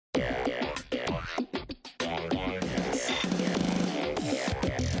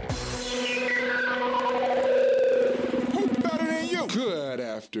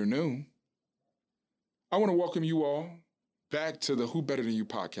I want to welcome you all back to the Who Better Than You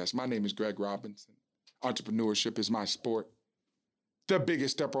podcast. My name is Greg Robinson. Entrepreneurship is my sport. The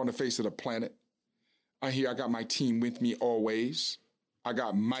biggest stepper on the face of the planet. I got my team with me always. I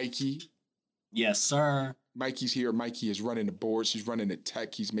got Mikey. Yes, sir. Mikey's here. Mikey is running the boards. He's running the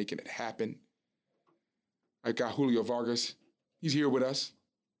tech. He's making it happen. I got Julio Vargas. He's here with us.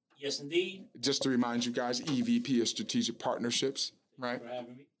 Yes, indeed. Just to remind you guys, EVP of Strategic Partnerships, right? Thank you for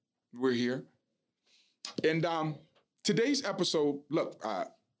having me. We're here. And today's episode, look,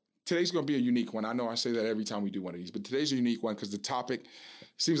 today's going to be a unique one. I know I say that every time we do one of these, but today's a unique one because the topic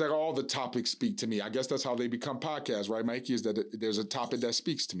seems like all the topics speak to me. I guess that's how they become podcasts, right, Mikey, is that there's a topic that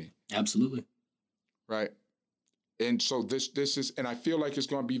speaks to me. Absolutely. Right. And so this is, and I feel like it's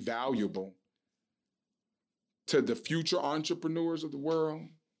going to be valuable to the future entrepreneurs of the world,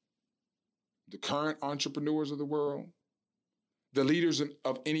 the current entrepreneurs of the world, the leaders in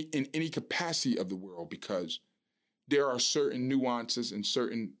any capacity of the world, because there are certain nuances and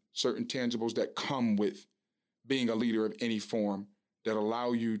certain tangibles that come with being a leader of any form that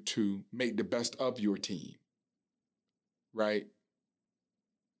allow you to make the best of your team, right?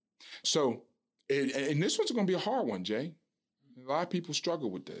 So, and this one's going to be a hard one, Jay. A lot of people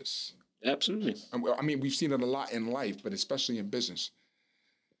struggle with this. Absolutely. I mean, we've seen it a lot in life, but especially in business.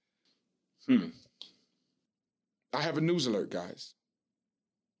 I have a news alert, guys.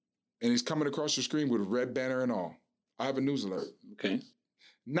 And it's coming across your screen with a red banner and all. I have a news alert. Okay.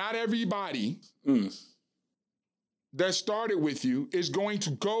 Not everybody that started with you is going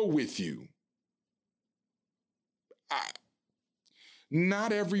to go with you.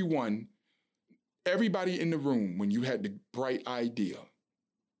 Not everybody in the room, when you had the bright idea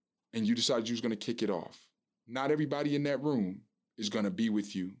and you decided you was going to kick it off, not everybody in that room is going to be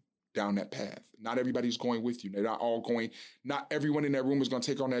with you down that path. Not everybody's going with you. They're not all going. Not everyone in that room is going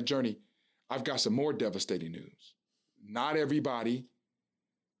to take on that journey. I've got some more devastating news. Not everybody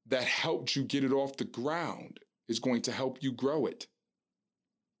that helped you get it off the ground is going to help you grow it.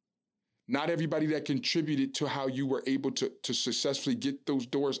 Not everybody that contributed to how you were able to successfully get those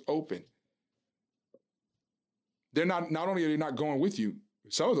doors open. Not only are they not going with you,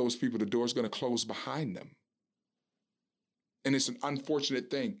 some of those people, the door's going to close behind them. And it's an unfortunate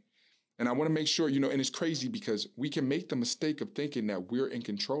thing. And I want to make sure, and it's crazy because we can make the mistake of thinking that we're in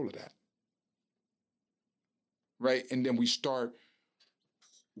control of that. Right? And then we start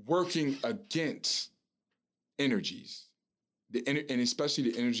working against energies, and especially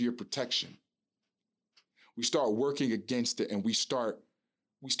the energy of protection. We start working against it, and we start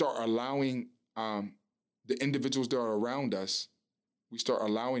allowing the individuals that are around us, we start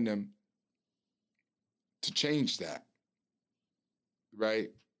allowing them to change that.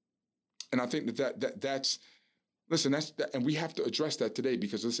 Right? And I think that's and we have to address that today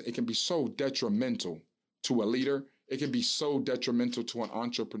because it can be so detrimental to a leader. It can be so detrimental to an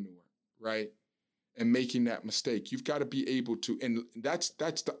entrepreneur, right? And making that mistake. You've got to be able to, and that's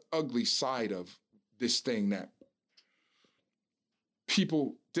the ugly side of this thing that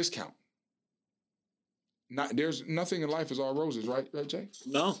people discount. There's nothing in life is all roses, right, Jay?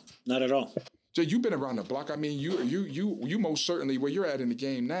 No, not at all. Jay, you've been around the block. I mean, you most certainly, where you're at in the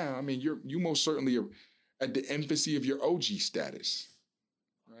game now, I mean, you most certainly are at the infancy of your OG status,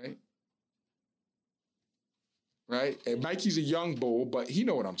 right? Right? And Mikey's a young bull, but he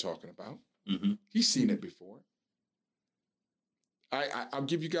know what I'm talking about. Mm-hmm. He's seen it before. I'll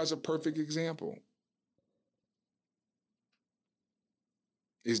give you guys a perfect example.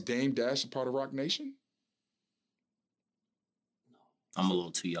 Is Dame Dash a part of Roc Nation? No. I'm a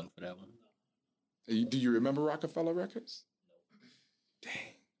little too young for that one. Do you remember Rockefeller Records? No.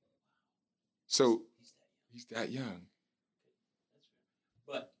 Dang. So he's that young.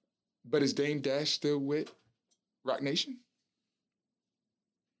 But is Dame Dash still with Roc Nation?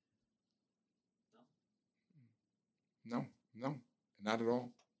 No, not at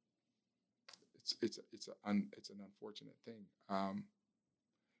all. It's an unfortunate thing.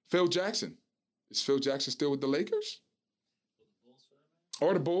 Phil Jackson. Is Phil Jackson still with the Lakers?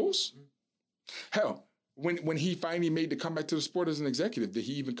 Or the Bulls? Mm-hmm. Hell, when he finally made the comeback to the sport as an executive, did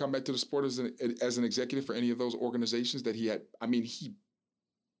he even come back to the sport as an executive for any of those organizations that he had? I mean, he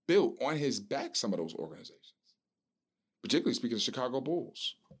built on his back some of those organizations, particularly speaking of Chicago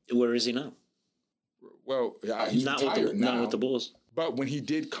Bulls. Where is he now? Well, he's retired now. Not with the Bulls. But when he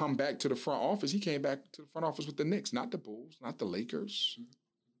did come back to the front office, he came back to the front office with the Knicks, not the Bulls, not the Lakers.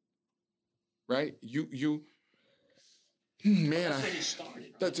 Right? Man, that's where he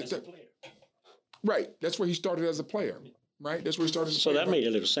started. Right? As a player. Right. That's where he started as a player. Right? That's where he started as a player. So that made a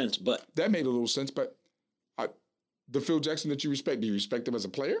little sense, but... That made a little sense, but the Phil Jackson that you respect, do you respect him as a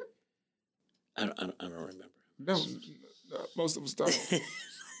player? I don't remember. No, most of us don't.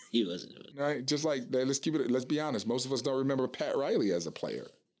 He wasn't doing it. Right? Just like that, let's be honest. Most of us don't remember Pat Riley as a player.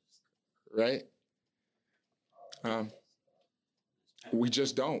 Right? We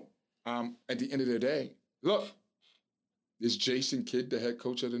just don't. At the end of the day, look, is Jason Kidd the head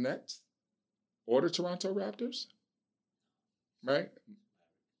coach of the Nets or the Toronto Raptors? Right?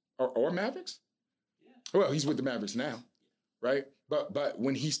 Or Mavericks? Well, he's with the Mavericks now, right? But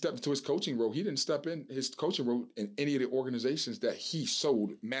when he stepped into his coaching role, he didn't step in his coaching role in any of the organizations that he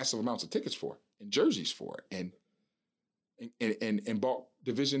sold massive amounts of tickets for and jerseys for and bought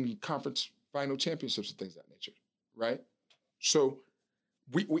division conference final championships and things of that nature, right? So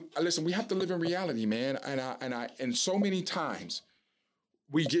we listen, we have to live in reality, man. And so many times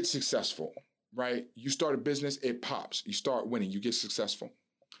we get successful, right? You start a business, it pops. You start winning, you get successful.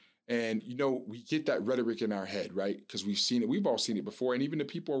 And, we get that rhetoric in our head, right? Because we've seen it. We've all seen it before. And even the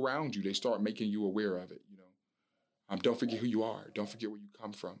people around you, they start making you aware of it, Don't forget who you are. Don't forget where you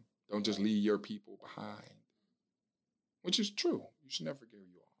come from. Don't just leave your people behind. Which is true. You should never forget who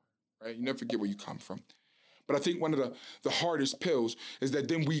you are, right? You never forget where you come from. But I think one of the hardest pills is that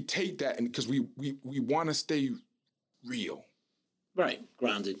then we take that and because we want to stay real. Right,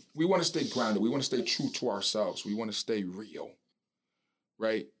 grounded. We want to stay grounded. We want to stay true to ourselves. We want to stay real,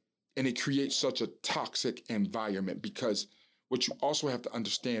 right? And it creates such a toxic environment because what you also have to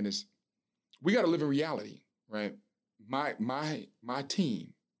understand is we got to live in reality, right? My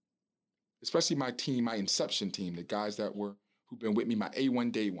team, especially my team, my inception team, the guys who've been with me, my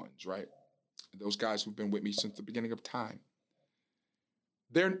A1 day ones, right? Those guys who've been with me since the beginning of time.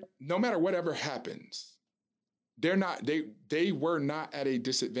 They're no matter whatever happens, they were not at a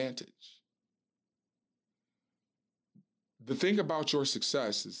disadvantage. The thing about your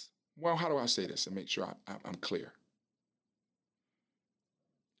success is, well, how do I say this and make sure I'm clear?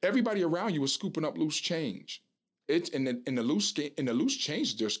 Everybody around you is scooping up loose change. It's in the loose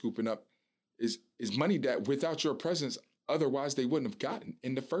change they're scooping up is money that without your presence, otherwise they wouldn't have gotten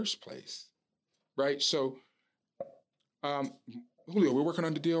in the first place, right? So, Julio, we're working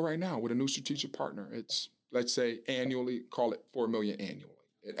on the deal right now with a new strategic partner. It's, let's say, annually, call it $4 million annually.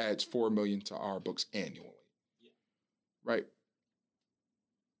 It adds $4 million to our books annually, right?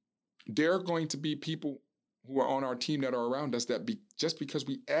 There are going to be people who are on our team that are around us that just because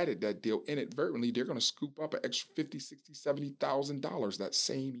we added that deal inadvertently, they're going to scoop up an extra $50,000, $60,000, $70,000 that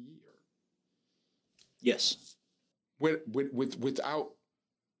same year. Yes. Without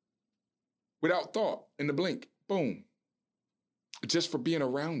thought, in the blink, boom. Just for being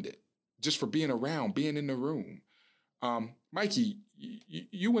around it, just for being around, being in the room. Mikey,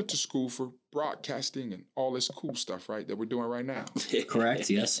 you went to school for broadcasting and all this cool stuff, right, that we're doing right now.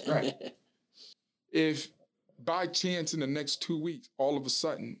 Correct, yes. Right. If by chance in the next 2 weeks, all of a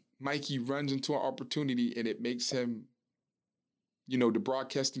sudden, Mikey runs into an opportunity and it makes him, the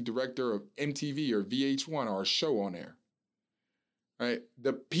broadcasting director of MTV or VH1 or a show on there, right?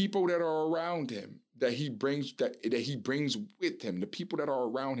 The people that are around him that he brings with him, the people that are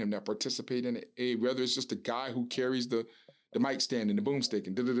around him that participate in it, whether it's just the guy who carries the mic stand and the boomstick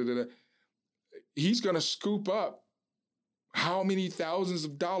and he's gonna scoop up how many thousands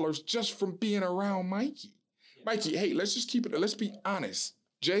of dollars just from being around Mikey. Mikey, hey, let's just keep it. Let's be honest.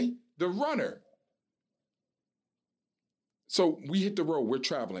 Jay, the runner. So we hit the road. We're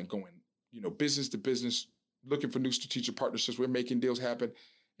traveling, going, business to business, looking for new strategic partnerships. We're making deals happen.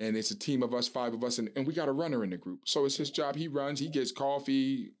 And it's a team of us, 5 of us, and we got a runner in the group. So it's his job. He runs. He gets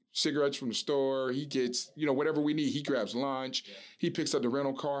coffee, cigarettes from the store. He gets, whatever we need. He grabs lunch. Yeah. He picks up the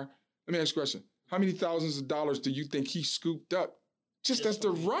rental car. Let me ask you a question. How many thousands of dollars do you think he scooped up just as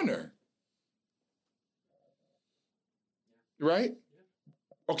the runner? Right?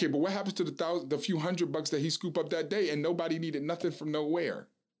 Okay, but what happens to the few $100 that he scooped up that day and nobody needed nothing from nowhere?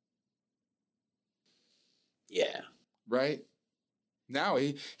 Yeah. Right? Now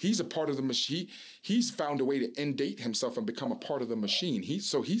he's a part of the machine. He's found a way to indate himself and become a part of the machine.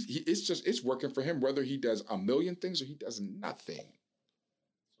 It's working for him whether he does a million things or he does nothing.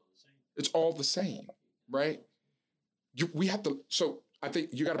 It's all the same, right? So I think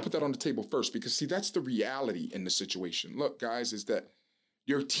you got to put that on the table first because see, that's the reality in the situation. Look, guys, is that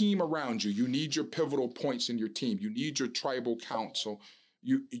your team around you need your pivotal points in your team. You need your tribal council.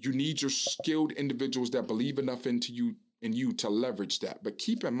 You need your skilled individuals that believe enough in you to leverage that. But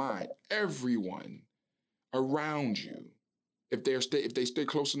keep in mind, everyone around you, if they stay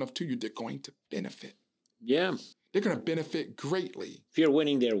close enough to you, they're going to benefit. Yeah. They're going to benefit greatly. If you're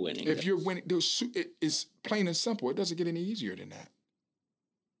winning, they're winning. If you're winning, it's plain and simple. It doesn't get any easier than that.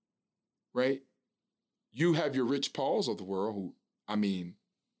 Right? You have your Rich Pauls of the world who,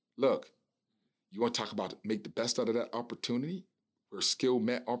 look, You want to talk about make the best out of that opportunity, where skill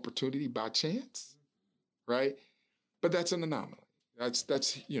met opportunity by chance, right? But that's an anomaly.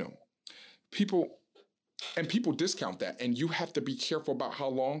 That's people discount that, and you have to be careful about how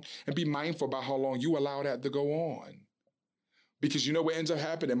long and be mindful about how long you allow that to go on, because you know what ends up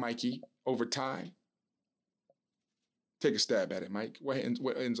happening, Mikey, over time. Take a stab at it, Mike. What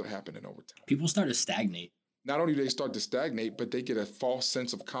ends up happening over time? People start to stagnate. Not only do they start to stagnate, but they get a false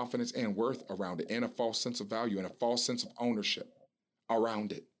sense of confidence and worth around it, and a false sense of value and a false sense of ownership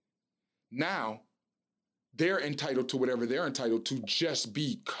around it. Now, they're entitled to whatever they're entitled to just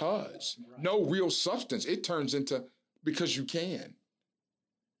because. Right. No real substance. It turns into because you can.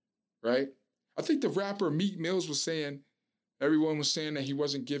 Right? I think the rapper Meek Mills was saying, everyone was saying that he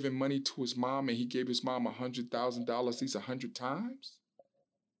wasn't giving money to his mom, and he gave his mom $100,000 these 100 times.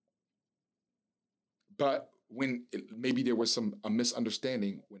 But when maybe there was a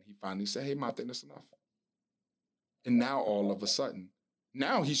misunderstanding when he finally said, hey, Ma, I think that's enough. And now all of a sudden,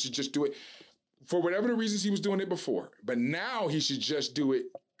 now he should just do it for whatever the reasons he was doing it before. But now he should just do it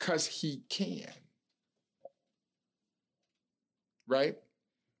because he can. Right?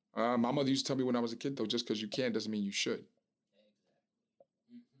 My mother used to tell me when I was a kid, though, just because you can doesn't mean you should.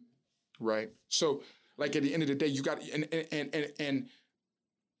 Right? So, like, at the end of the day, you got, and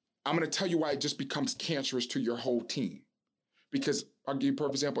I'm going to tell you why it just becomes cancerous to your whole team. Because I'll give you a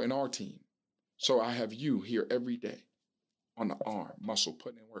perfect example in our team. So I have you here every day on the arm, muscle,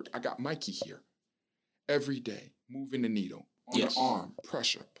 putting in work. I got Mikey here every day, moving the needle on the arm,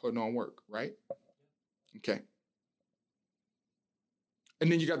 pressure, putting on work, right? Okay.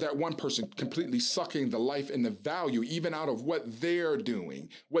 And then you got that one person completely sucking the life and the value even out of what they're doing,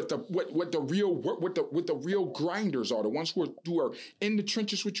 what the real grinders are, the ones who are in the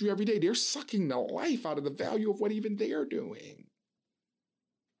trenches with you every day. They're sucking the life out of the value of what even they're doing.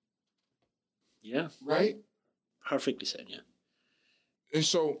 Yeah. Right? Perfectly said, yeah. And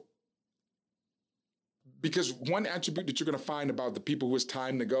so, because one attribute that you're going to find about the people who it's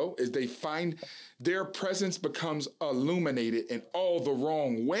time to go is they find their presence becomes illuminated in all the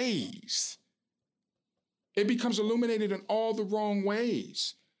wrong ways. It becomes illuminated in all the wrong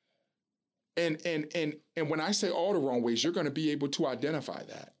ways. And when I say all the wrong ways, you're going to be able to identify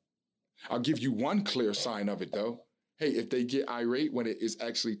that. I'll give you one clear sign of it, though. Hey, if they get irate when it is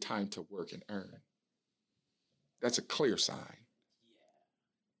actually time to work and earn. That's a clear sign.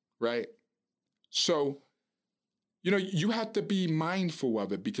 Right? So, you have to be mindful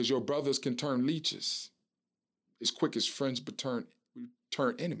of it, because your brothers can turn leeches as quick as friends but turn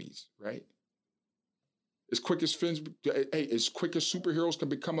enemies, right? As quick as superheroes can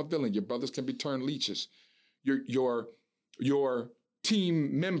become a villain, your brothers can be turned leeches. Your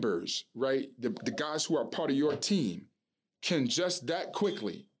team members, right? The guys who are part of your team can just that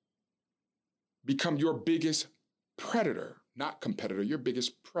quickly become your biggest predator, not competitor, your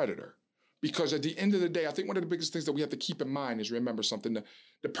biggest predator. Because at the end of the day, I think one of the biggest things that we have to keep in mind is remember something.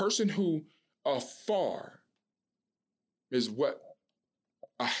 The person who afar is what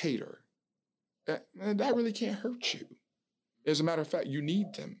a hater. That really can't hurt you. As a matter of fact, you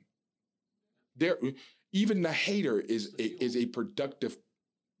need them. Even the hater is a productive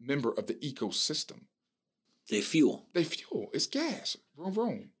member of the ecosystem. They fuel. It's gas.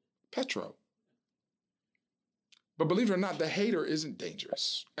 Vroom, petrol. But believe it or not, the hater isn't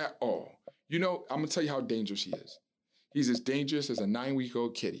dangerous at all. I'm going to tell you how dangerous he is. He's as dangerous as a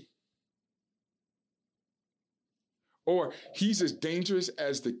 9-week-old kitty. Or he's as dangerous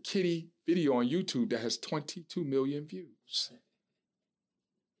as the kitty video on YouTube that has 22 million views.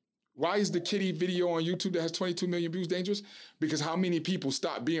 Why is the kitty video on YouTube that has 22 million views dangerous? Because how many people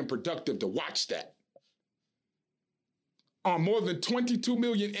stop being productive to watch that? On more than 22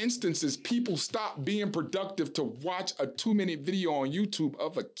 million instances, people stop being productive to watch a 2-minute video on YouTube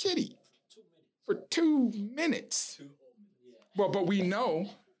of a kitty. For 2 minutes. Well, but we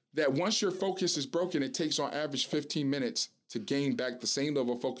know that once your focus is broken, it takes on average 15 minutes to gain back the same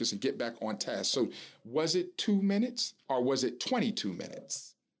level of focus and get back on task. So was it 2 minutes or was it 22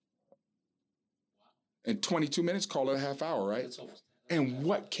 minutes? And 22 minutes, call it a half hour, right? And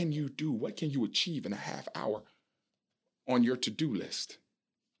what can you do? What can you achieve in a half hour on your to-do list?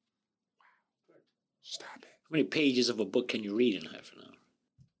 Wow. Stop it. How many pages of a book can you read in half an hour?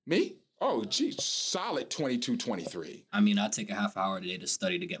 Me? Oh, geez, solid 22, 23. I mean, I take a half hour a day to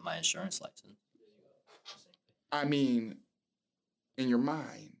study to get my insurance license. I mean, in your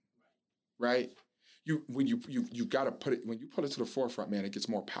mind, right? You got to put it, when you put it to the forefront, man, it gets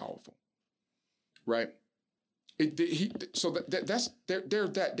more powerful, right? They're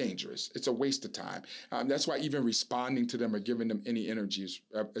that dangerous. It's a waste of time. That's why even responding to them or giving them any energy is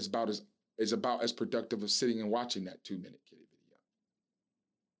about is about as productive as sitting and watching that 2-minute kitty video.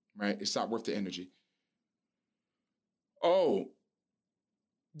 Right? It's not worth the energy. Oh,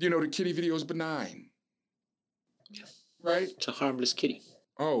 the kitty video is benign. Right? It's a harmless kitty.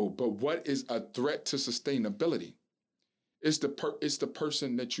 Oh, but what is a threat to sustainability? It's the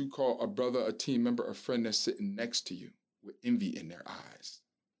person that you call a brother, a team member, a friend that's sitting next to you with envy in their eyes.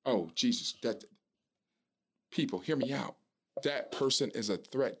 Oh, Jesus, people, hear me out. That person is a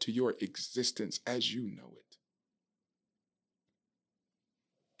threat to your existence as you know it.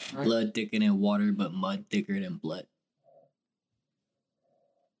 Right? Blood thicker than water, but mud thicker than blood.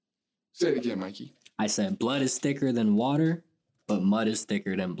 Say it again, Mikey. I said blood is thicker than water, but mud is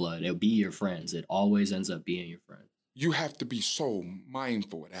thicker than blood. It'll be your friends. It always ends up being your friend. You have to be so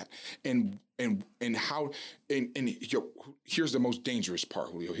mindful of that. And here's the most dangerous part,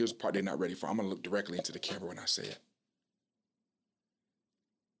 Julio. Here's the part they're not ready for. I'm gonna look directly into the camera when I say it.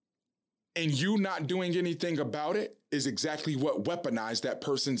 And you not doing anything about it is exactly what weaponized that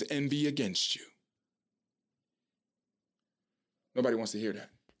person's envy against you. Nobody wants to hear that.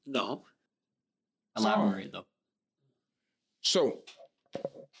 No. Elaborate, though. So,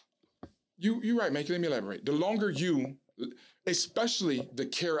 you're right, Mikey. Let me elaborate. The longer you, especially the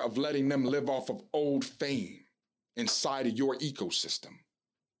care of letting them live off of old fame inside of your ecosystem,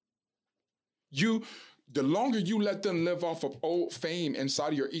 the longer you let them live off of old fame inside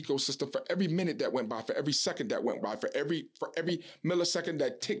of your ecosystem, for every minute that went by, for every second that went by, for every millisecond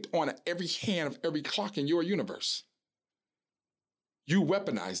that ticked on every hand of every clock in your universe, you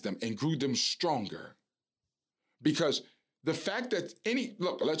weaponized them and grew them stronger. Because the fact that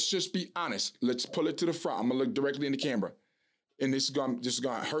look, let's just be honest. Let's pull it to the front. I'm gonna look directly in the camera. And this is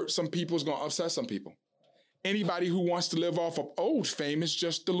gonna hurt some people, it's gonna upset some people. Anybody who wants to live off of old fame is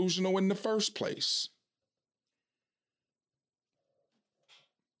just delusional in the first place.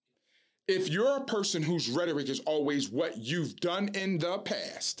 If you're a person whose rhetoric is always what you've done in the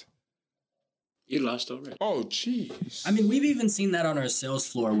past, you lost already. Oh, geez. I mean, we've even seen that on our sales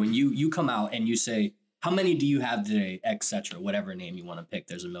floor when you come out and you say, how many do you have today, etc., whatever name you want to pick.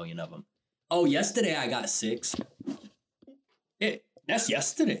 There's a million of them. Oh, yesterday I got 6. That's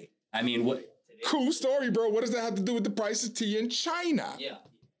yesterday. I mean, what? Cool story, bro. What does that have to do with the price of tea in China? Yeah.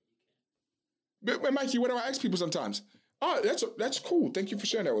 But Mikey, what do I ask people sometimes? Oh, that's cool. Thank you for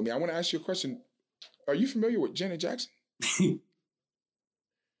sharing that with me. I want to ask you a question. Are you familiar with Janet Jackson?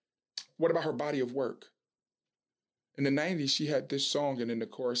 What about her body of work? In the 90s, she had this song, and in the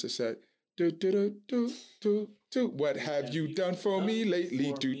chorus it said, do, do, do, do, do, do. What have you done for me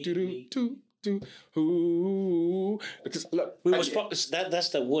lately? Do, do, do, do, do. Ooh. Because, look. That's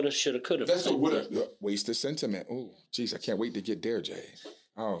the woulda, shoulda, coulda. That's the woulda. Wasted sentiment. Oh, geez, I can't wait to get there, Jay.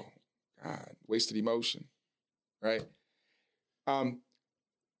 Oh, God. Wasted emotion. Right?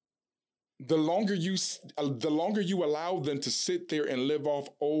 The longer you allow them to sit there and live off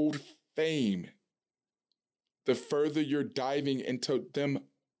old fame, the further you're diving into them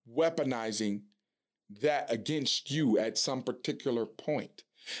weaponizing that against you at some particular point.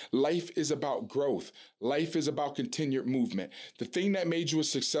 Life is about growth. Life is about continued movement. The thing that made you a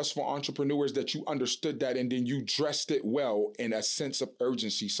successful entrepreneur is that you understood that and then you dressed it well in a sense of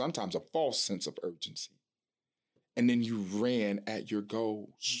urgency, sometimes a false sense of urgency. And then you ran at your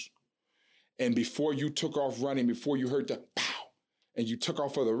goals. And before you took off running, before you heard the pow, and you took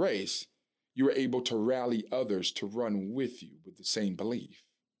off for the race, you were able to rally others to run with you with the same belief.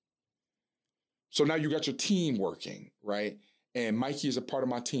 So now you got your team working, right? And Mikey is a part of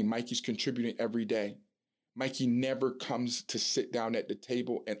my team. Mikey's contributing every day. Mikey never comes to sit down at the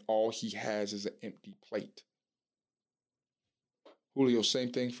table and all he has is an empty plate. Julio,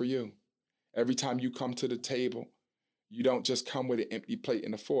 same thing for you. Every time you come to the table, you don't just come with an empty plate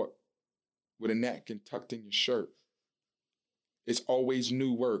and a fork, with a napkin tucked in your shirt. It's always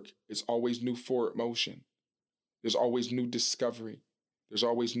new work. It's always new forward motion. There's always new discovery. There's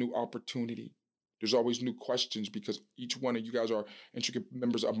always new opportunity. There's always new questions because each one of you guys are intricate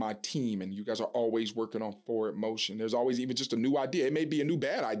members of my team and you guys are always working on forward motion. There's always even just a new idea. It may be a new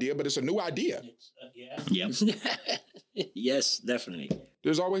bad idea, but it's a new idea. Yeah. Yep. Yes, definitely.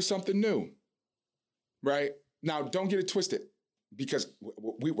 There's always something new, right? Now, don't get it twisted because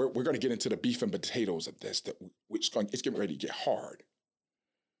we're going to get into the beef and potatoes of this. It's getting ready to get hard.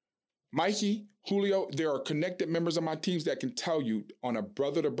 Mikey, Julio, there are connected members of my teams that can tell you on a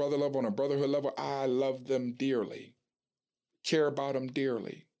brother-to-brother level, on a brotherhood level, I love them dearly, care about them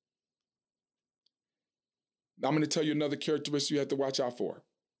dearly. Now, I'm going to tell you another characteristic you have to watch out for.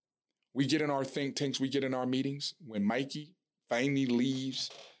 We get in our think tanks, we get in our meetings. When Mikey finally leaves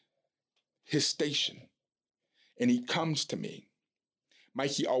his station and he comes to me,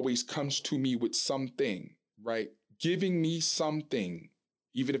 Mikey always comes to me with something, right? Giving me something,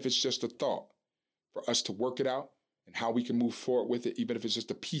 even if it's just a thought, for us to work it out and how we can move forward with it, even if it's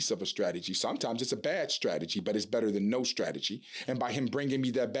just a piece of a strategy. Sometimes it's a bad strategy, but it's better than no strategy. And by him bringing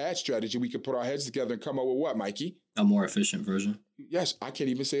me that bad strategy, we can put our heads together and come up with what, Mikey? A more efficient version. Yes, I can't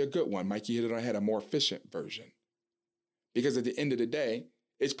even say a good one. Mikey hit it on the head, a more efficient version. Because at the end of the day,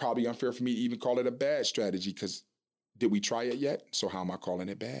 it's probably unfair for me to even call it a bad strategy because did we try it yet? So how am I calling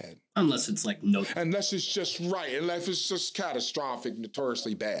it bad? Unless it's like no. Unless it's just right, unless it's just catastrophic,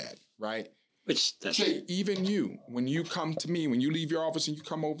 notoriously bad, right? Which that's Jay, even you, when you come to me, when you leave your office and you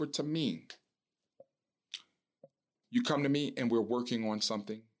come over to me, you come to me and we're working on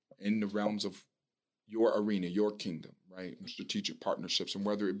something in the realms of your arena, your kingdom, right? Strategic partnerships, and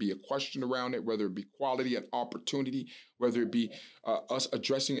whether it be a question around it, whether it be quality and opportunity, whether it be us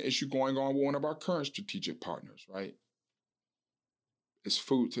addressing an issue going on with one of our current strategic partners, right? It's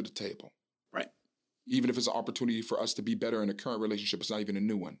food to the table. right. Even if it's an opportunity for us to be better in a current relationship, it's not even a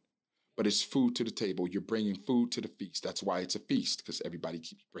new one. But it's food to the table. You're bringing food to the feast. That's why it's a feast, because everybody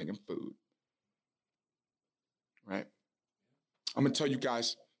keeps bringing food. Right? I'm going to tell you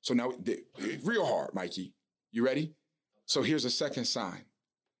guys. So now, real hard, Mikey. You ready? So here's a second sign.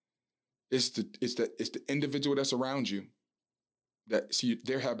 It's the individual that's around you that, see,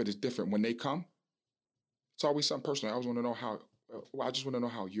 their habit is different. When they come, it's always something personal. I always want to know I just want to know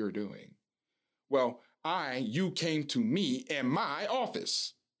how you're doing. Well, you came to me in my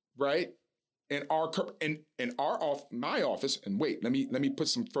office. Right? In my office, and wait, let me put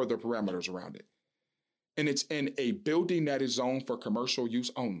some further parameters around it. And it's in a building that is zoned for commercial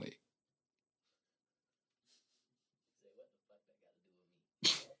use only.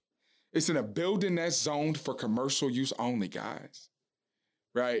 It's in a building that's zoned for commercial use only, guys.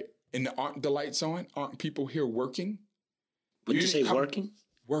 Right? And aren't the lights on? Aren't people here working? Would you say working?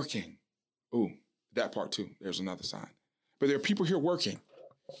 Working. Ooh, that part too. There's another sign. But there are people here working.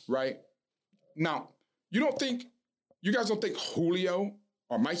 Right? Now, you guys don't think Julio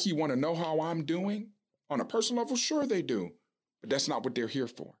or Mikey want to know how I'm doing on a personal level? Sure they do. But that's not what they're here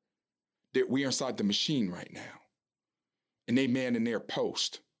for. We're inside the machine right now. And they man in their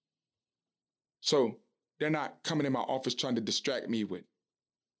post. So they're not coming in my office trying to distract me with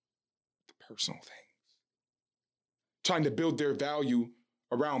the personal things. Trying to build their value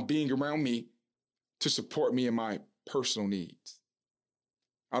around being around me to support me in my personal needs.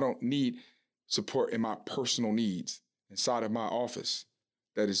 I don't need support in my personal needs inside of my office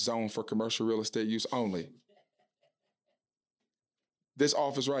that is zoned for commercial real estate use only. This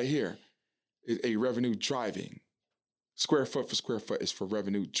office right here is a revenue driving. Square foot for square foot is for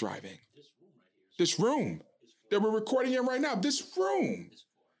revenue driving. This room that we're recording in right now, this room.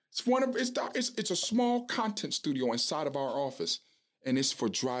 It's a small content studio inside of our office, and it's for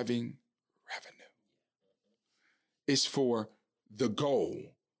driving revenue. It's for the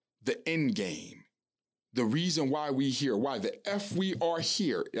goal. The end game, the reason why we here, why the F we are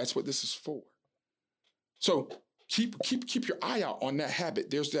here. That's what this is for. So keep your eye out on that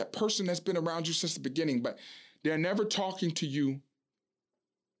habit. There's that person that's been around you since the beginning, but they're never talking to you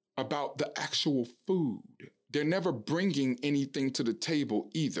about the actual food. They're never bringing anything to the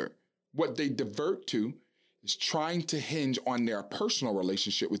table either. What they divert to is trying to hinge on their personal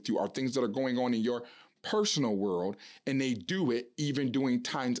relationship with you or things that are going on in your personal world, and they do it even during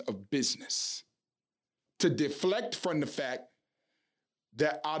times of business to deflect from the fact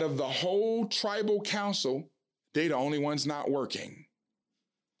that out of the whole tribal council, they the only ones not working.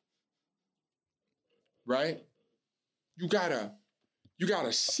 Right? You gotta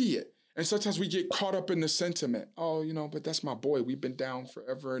see it. And sometimes we get caught up in the sentiment. Oh, but that's my boy. We've been down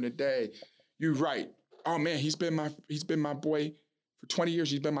forever and a day. You're right. Oh man, he's been my boy for 20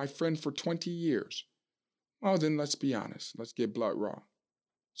 years. He's been my friend for 20 years. Well, then let's be honest. Let's get blood raw.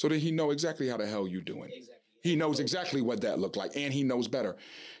 So that he know exactly how the hell you doing. Exactly. He knows exactly what that looked like, and he knows better.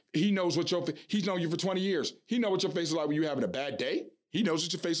 He knows he's known you for 20 years. He knows what your face is like when you're having a bad day. He knows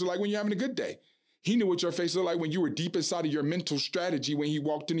what your face is like when you're having a good day. He knew what your face looked like when you were deep inside of your mental strategy when he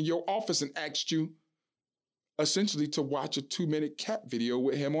walked into your office and asked you essentially to watch a 2-minute cat video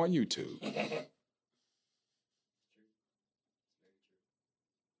with him on YouTube.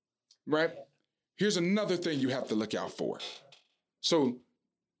 Right? Here's another thing you have to look out for. So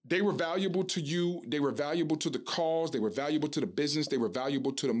they were valuable to you. They were valuable to the cause. They were valuable to the business. They were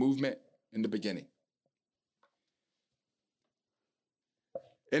valuable to the movement in the beginning.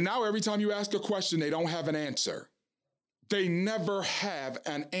 And now every time you ask a question, they don't have an answer. They never have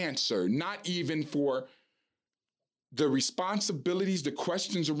an answer, not even for the responsibilities, the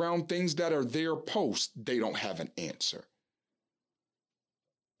questions around things that are their post. They don't have an answer.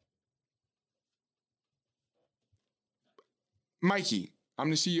 Mikey, I'm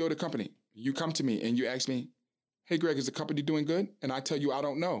the CEO of the company. You come to me and you ask me, hey, Greg, is the company doing good? And I tell you, I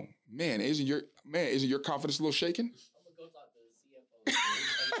don't know. Man, isn't your confidence a little shaken?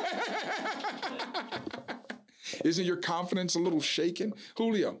 Isn't your confidence a little shaken?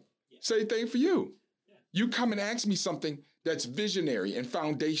 Julio, same thing for you. You come and ask me something that's visionary and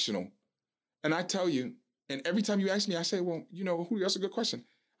foundational. And I tell you, and every time you ask me, I say, well, Julio, that's a good question.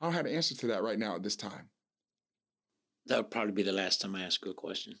 I don't have an answer to that right now at this time. That would probably be the last time I ask you a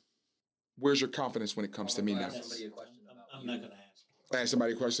question. Where's your confidence when it comes to me now? I'm not going to ask. Ask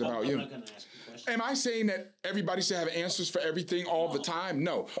somebody a question about you. I'm not going to ask you a question. Am I saying that everybody should have answers for everything all the time?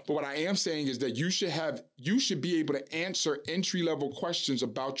 No. But what I am saying is that you should be able to answer entry-level questions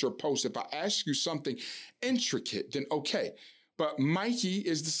about your post. If I ask you something intricate, then okay. But Mikey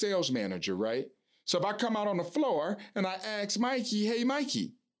is the sales manager, right? So if I come out on the floor and I ask Mikey, hey,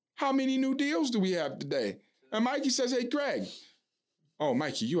 Mikey, how many new deals do we have today? And Mikey says, hey, Greg. Oh,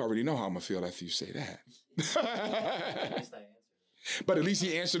 Mikey, you already know how I'm going to feel after you say that. But at least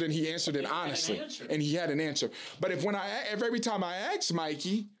he answered it honestly. And he had an answer. But if every time I ask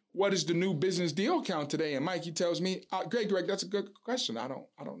Mikey, what is the new business deal count today? And Mikey tells me, Greg, that's a good question. I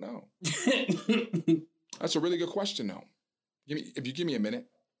don't know. That's a really good question, though. If you give me a minute.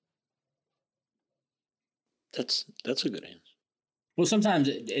 That's a good answer. Well, sometimes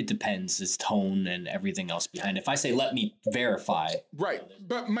it depends. It's tone and everything else behind it. If I say, let me verify. Right.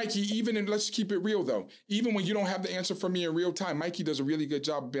 But Mikey, let's keep it real, though. Even when you don't have the answer for me in real time, Mikey does a really good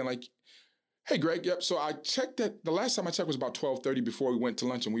job of being like, hey, Greg, yep. So I checked that. The last time I checked was about 12:30 before we went to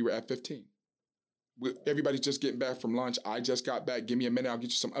lunch, and we were at 15. Everybody's just getting back from lunch. I just got back. Give me a minute. I'll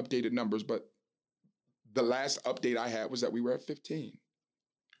get you some updated numbers. But the last update I had was that we were at 15.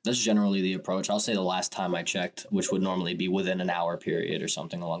 That's generally the approach. I'll say the last time I checked, which would normally be within an hour period or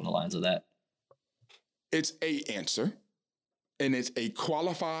something along the lines of that. It's a answer, and it's a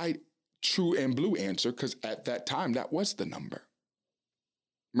qualified, true and blue answer, because at that time, that was the number.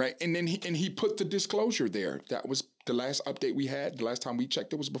 Right? And then he put the disclosure there. That was the last update we had. The last time we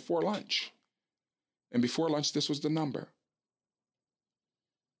checked, it was before lunch. And before lunch, this was the number.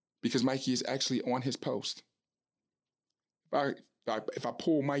 Because Mikey is actually on his post. If I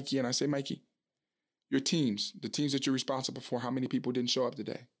pull Mikey and I say, Mikey, the teams that you're responsible for, how many people didn't show up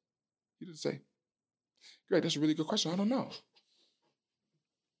today? He didn't say, Greg, that's a really good question. I don't know.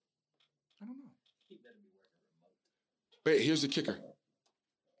 But here's the kicker.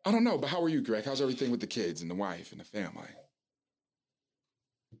 I don't know, but how are you, Greg? How's everything with the kids and the wife and the family?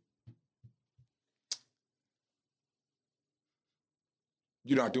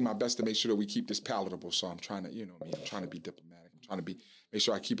 I do my best to make sure that we keep this palatable. So I'm trying to, I'm trying to be diplomatic. I'm trying to make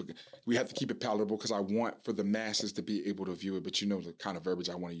sure we have to keep it palatable because I want for the masses to be able to view it. But the kind of verbiage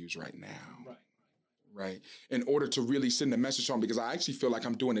I want to use right now. Right. In order to really send the message on, because I actually feel like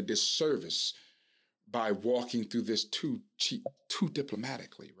I'm doing a disservice by walking through this too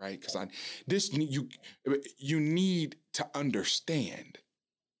diplomatically, right? Because you need to understand.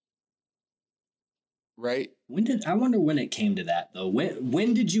 Right? I wonder when it came to that, though.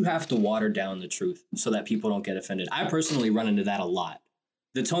 When did you have to water down the truth so that people don't get offended? I personally run into that a lot.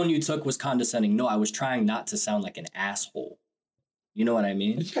 The tone you took was condescending. No, I was trying not to sound like an asshole. You know what I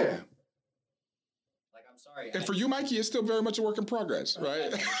mean? Yeah. Like, I'm sorry. And for you, Mikey, it's still very much a work in progress,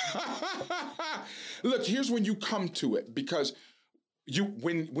 right? Look, here's when you come to it, because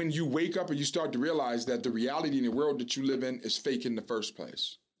when you wake up and you start to realize that the reality in the world that you live in is fake in the first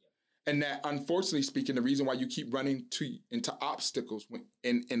place. And that, unfortunately speaking, the reason why you keep running into obstacles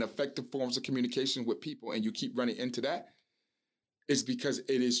in effective forms of communication with people, and you keep running into that, is because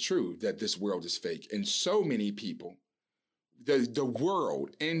it is true that this world is fake. And so many people, the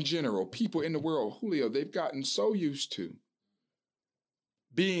world in general, people in the world, Julio, they've gotten so used to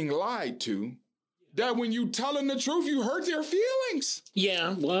being lied to that when you tell them the truth, you hurt their feelings.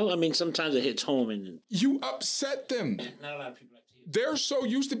 Yeah, well, I mean, sometimes it hits home and you upset them. Not a lot of people like to hear. They're so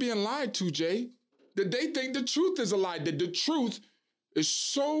used to being lied to, Jay, that they think the truth is a lie, that the truth is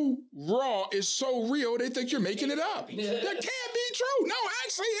so raw, is so real, they think you're making it up. That can't be true. No,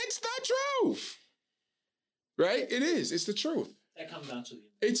 actually, it's the truth. Right? It is. It's the truth. That comes down to the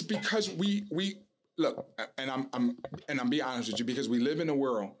It's because we look, and I'm being honest with you, because we live in a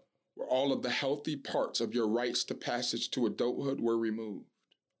world where all of the healthy parts of your rites to passage to adulthood were removed.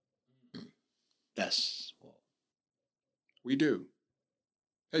 Yes. We do.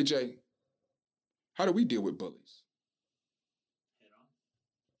 Hey, Jay, how do we deal with bullies?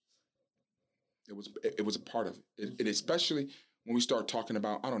 It was a part of it. It especially when we start talking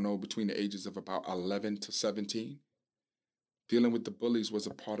about, I don't know, between the ages of about 11 to 17. dealing with the bullies was a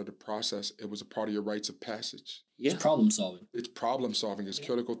part of the process. It was a part of your rites of passage. Yeah. It's problem solving. It's problem solving. It's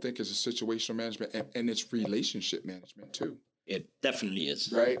critical thinking. It's situational management, and it's relationship management too. It definitely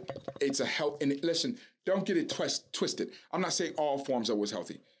is. Right? It's a help. And listen, don't get it twisted. I'm not saying all forms of it was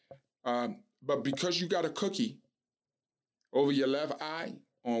healthy, but because you got a cookie over your left eye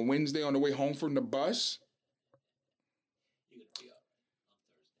on Wednesday on the way home from the bus.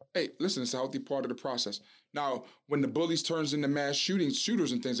 Hey, listen, it's a healthy part of the process. Now, when the bullies turns into mass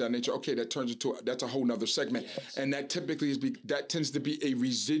shooters and things of that nature, okay, that's a whole nother segment. Yes. And that typically that tends to be a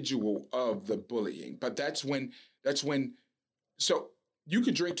residual of the bullying. But that's when, so you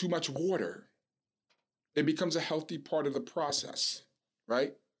could drink too much water. It becomes a healthy part of the process,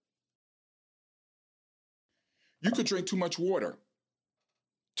 right? You could drink too much water.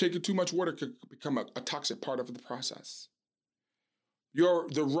 Taking too much water could become a toxic part of the process.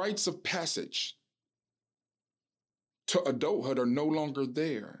 The rites of passage to adulthood are no longer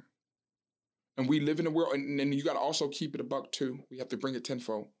there. And we live in a world, and you got to also keep it a buck too. We have to bring it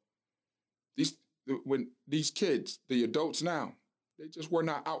tenfold. When these kids, the adults now, they just were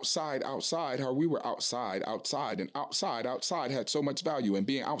not outside, how we were outside, and outside had so much value, and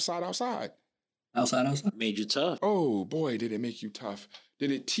being outside. Outside. Made you tough. Oh boy, did it make you tough.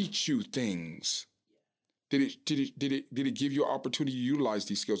 Did it teach you things? Did it give you an opportunity to utilize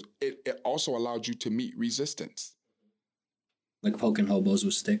these skills? It also allowed you to meet resistance. Like poking hobos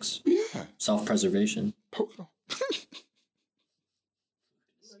with sticks. Yeah. Self-preservation.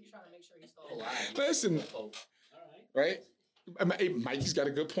 Listen, right? Mikey's got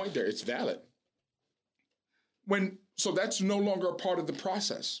a good point there. It's valid. So that's no longer a part of the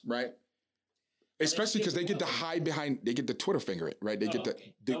process, right? Especially because they get to hide behind, they get the Twitter finger it, right? They get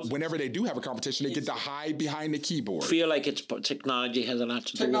whenever they do have a competition, they get to hide behind the keyboard. Feel like technology has a lot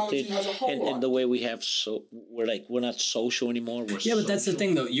to do with it. Has a whole lot. And the way we have, we're not social anymore. But that's the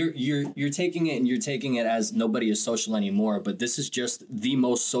thing though. You're taking it as nobody is social anymore, but this is just the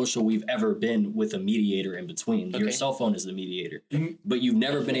most social we've ever been with a mediator in between. Okay. Your cell phone is the mediator. Mm-hmm. But you've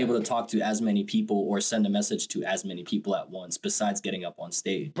never been able to talk to as many people or send a message to as many people at once besides getting up on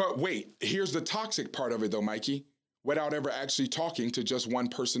stage. But wait, here's the toxic part of it though, Mikey, without ever actually talking to just one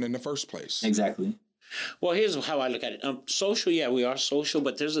person in the first place. Exactly. Well, here's how I look at it. Social, yeah, we are social,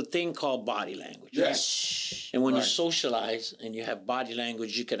 but there's a thing called body language. Yes. Right? And when you socialize and you have body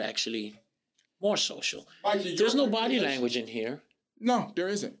language, you could actually more social. Mikey, there's no body language in here. No, there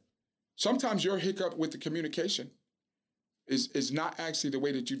isn't. Sometimes your hiccup with the communication is not actually the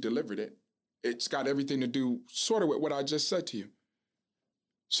way that you delivered it. It's got everything to do sort of with what I just said to you.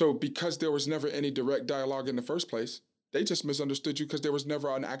 So because there was never any direct dialogue in the first place, they just misunderstood you because there was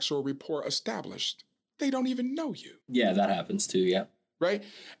never an actual rapport established. They don't even know you. Yeah, that happens too, yeah. Right?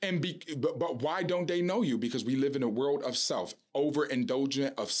 But why don't they know you? Because we live in a world of self,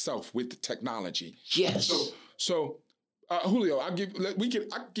 overindulgent of self with the technology. Yes. So Julio, I give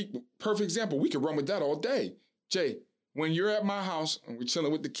perfect example. We could run with that all day. Jay, when you're at my house and we're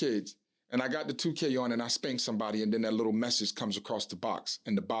chilling with the kids, and I got the 2K on and I spank somebody, and then that little message comes across the box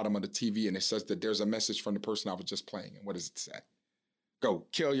in the bottom of the TV, and it says that there's a message from the person I was just playing. And what does it say? Go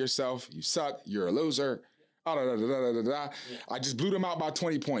kill yourself. You suck. You're a loser. Yeah. I just blew them out by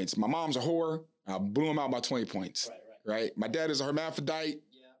 20 points. My mom's a whore. I blew them out by 20 points. Right? My dad is a hermaphrodite.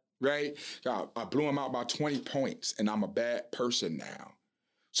 Yeah. Right? I blew him out by 20 points, and I'm a bad person now.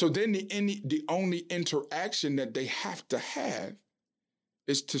 So then the only interaction that they have to have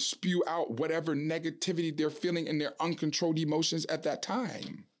is to spew out whatever negativity they're feeling in their uncontrolled emotions at that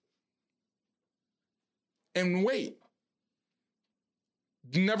time. And wait,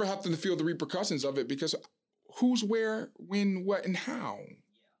 never have to feel the repercussions of it because who's where, when, what, and how.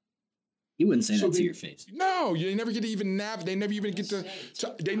 You wouldn't say that to your face. No, you never get to even they never even get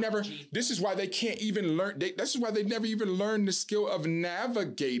this is why they can't even learn, this is why they never even learn the skill of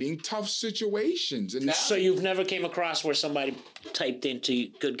navigating tough situations. And so you've never came across where somebody typed into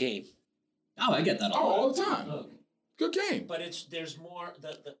good game? Oh, I get that all the time. Good game. But there's more.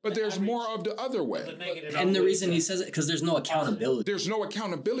 There's more of the other way. And the reason he says it, because there's no accountability. There's no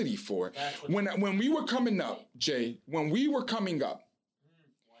accountability for it. When we were coming up, Jay,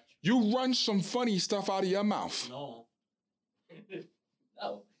 you run some funny stuff out of your mouth. No. No. You just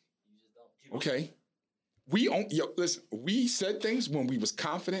don't. Okay. Listen, we said things when we was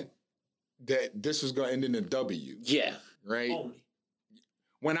confident that this was going to end in a W. Yeah. Right? Only.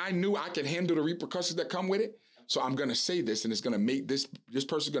 When I knew I could handle the repercussions that come with it, so I'm going to say this, and it's going to make this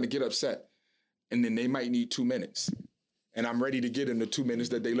person's going to get upset, and then they might need 2 minutes. And I'm ready to get in the 2 minutes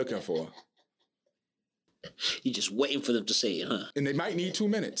that they're looking for. You're just waiting for them to say it, huh? And they might need 2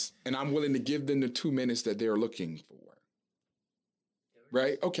 minutes, and I'm willing to give them the 2 minutes that they're looking for.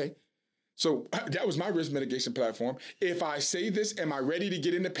 right? Okay. So that was my risk mitigation platform. If I say this, am I ready to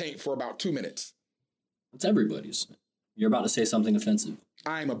get in the paint for about 2 minutes? It's everybody's. You're about to say something offensive.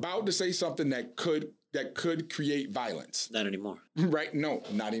 I'm about to say something that could create violence. Not anymore. Right? No,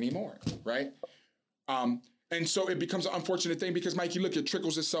 not anymore. Right? And so it becomes an unfortunate thing because, Mikey, look, it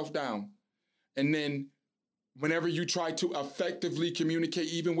trickles itself down. And then whenever you try to effectively communicate,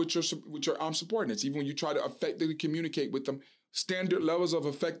 even with your subordinates, even when you try to effectively communicate with them, standard levels of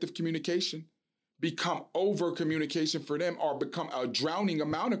effective communication become over communication for them or become a drowning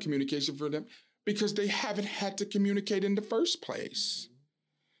amount of communication for them because they haven't had to communicate in the first place.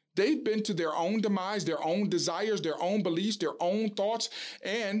 They've been to their own demise, their own desires, their own beliefs, their own thoughts,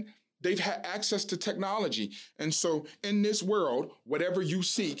 and they've had access to technology. And so in this world, whatever you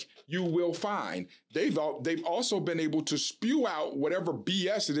seek, you will find. They've also been able to spew out whatever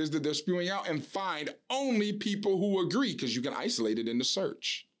BS it is that they're spewing out and find only people who agree, because you can isolate it in the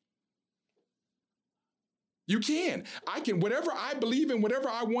search. You can. I can, whatever I believe in, whatever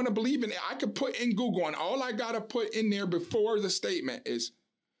I want to believe in, I could put in Google, and all I got to put in there before the statement is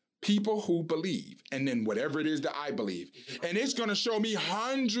people who believe, and then whatever it is that I believe. And it's going to show me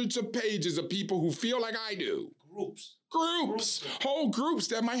hundreds of pages of people who feel like I do. Groups. Whole groups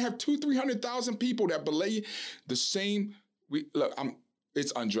that might have 200,000-300,000 people that believe the same,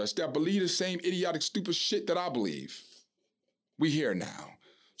 it's undressed, that believe the same idiotic, stupid shit that I believe. We here now.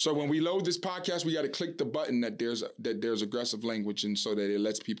 So when we load this podcast, we got to click the button that there's aggressive language, and so that it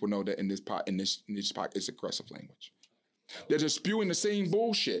lets people know that in this podcast it's aggressive language. They're just spewing the same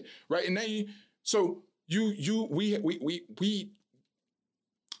bullshit, right? And then we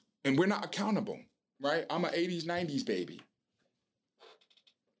and we're not accountable, right? I'm an 80s, 90s baby.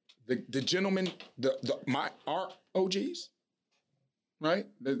 The gentlemen, our OGs, right?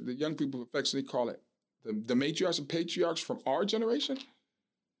 The young people affectionately call it the matriarchs and patriarchs from our generation.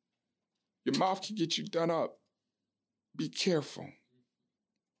 Your mouth can get you done up. Be careful.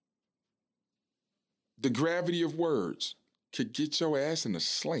 The gravity of words could get your ass in a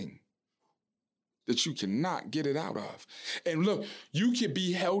sling that you cannot get it out of. And look, you can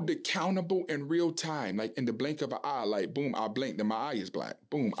be held accountable in real time, like in the blink of an eye, like boom, I blinked and my eye is black.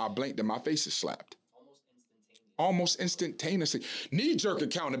 Boom, I blinked and my face is slapped. Almost instantaneously. Knee-jerk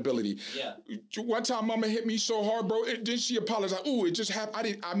accountability. Yeah. One time mama hit me so hard, bro, then she apologized. Ooh, it just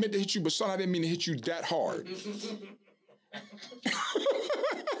happened. I meant to hit you, but son, I didn't mean to hit you that hard.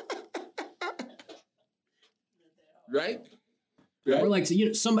 Right? Or like,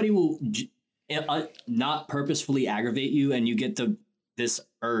 somebody will not purposefully aggravate you, and you get this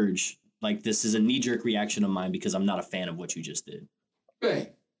urge, like this is a knee-jerk reaction of mine because I'm not a fan of what you just did.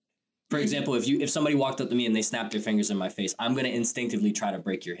 Right. For example, if somebody walked up to me and they snapped their fingers in my face, I'm going to instinctively try to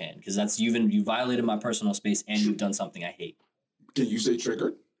break your hand because you violated my personal space and you've done something I hate. Can you say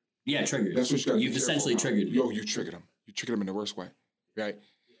triggered? Yeah, triggered. That's what you've essentially triggered me. Yo, you triggered him. You triggered him in the worst way, right?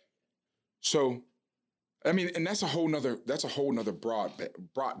 So, I mean, and that's a whole nother broad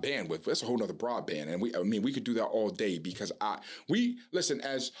bandwidth. That's a whole nother broadband, and we could do that all day because listen,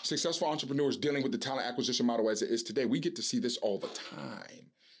 as successful entrepreneurs dealing with the talent acquisition model as it is today, we get to see this all the time.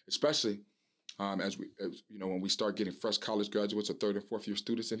 Especially as when we start getting fresh college graduates or third and fourth year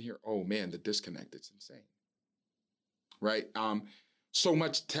students in here, oh man, the disconnect, it's insane. Right? So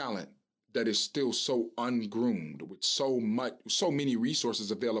much talent that is still so ungroomed with so many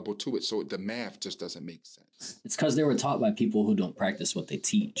resources available to it. So the math just doesn't make sense. It's because they were taught by people who don't practice what they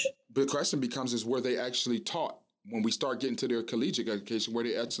teach. The question becomes is were they actually taught when we start getting to their collegiate education, were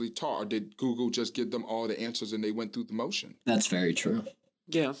they actually taught, or did Google just give them all the answers and they went through the motion? That's very true.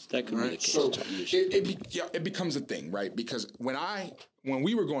 Yeah, that could be the case. So it becomes a thing, right? Because when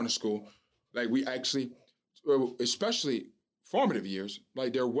we were going to school, like we actually, especially formative years,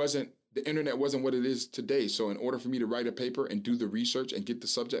 like the internet wasn't what it is today. So in order for me to write a paper and do the research and get the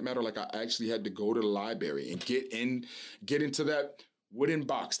subject matter, like I actually had to go to the library and get into that wooden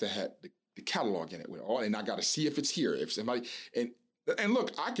box that had the catalog in it with all, and I got to see if it's here. If somebody and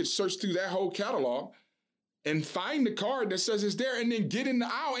look, I could search through that whole catalog and find the card that says it's there and then get in the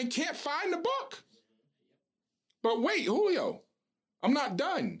aisle and can't find the book. But wait, Julio, I'm not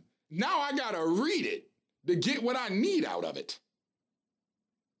done. Now I got to read it to get what I need out of it.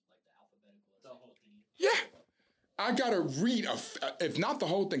 Like the alphabetical. Yeah. I got to read, if not the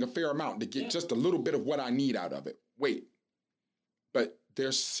whole thing, a fair amount to get just a little bit of what I need out of it. Wait, but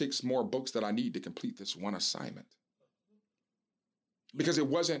there's 6 more books that I need to complete this one assignment. Because it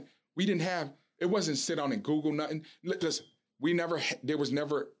wasn't sit down and Google nothing. Listen,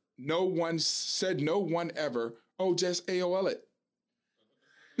 no one ever, oh, just AOL it.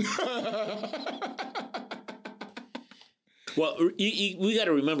 Well, we got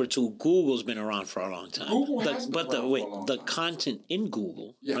to remember too. Google's been around for a long time. Google has been but around for a long the time. content in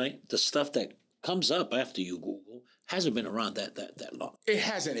Google, right? The stuff that comes up after you Google hasn't been around that long. It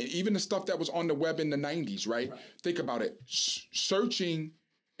hasn't. And even the stuff that was on the web in the 90s, right? Think about it. Searching,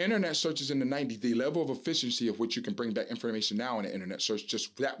 internet searches in the 90s, the level of efficiency of which you can bring back information now in the internet search,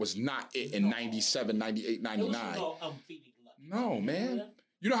 just that was not it in 97, 98, 99. No, man.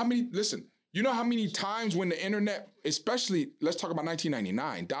 You know how many times when the internet, especially, let's talk about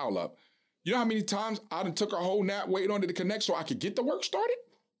 1999, dial-up. You know how many times I done took a whole nap waiting on it to connect so I could get the work started?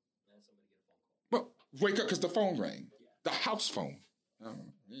 Well, wake up because the phone rang. The house phone.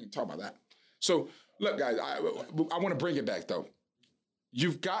 You ain't talk about that. So, look, guys, I want to bring it back, though.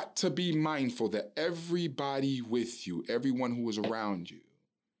 You've got to be mindful that everybody with you, everyone who is around you,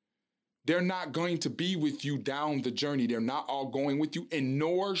 they're not going to be with you down the journey. They're not all going with you, and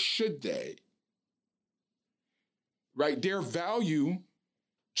nor should they. Right? Their value,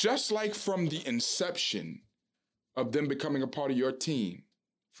 just like from the inception of them becoming a part of your team,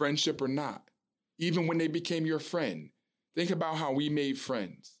 friendship or not, even when they became your friend, think about how we made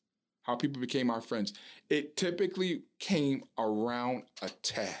friends, how people became our friends. It typically came around a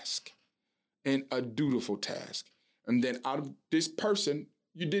task, and a dutiful task. And then out of this person,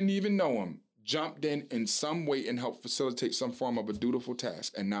 you didn't even know him, jumped in some way and helped facilitate some form of a dutiful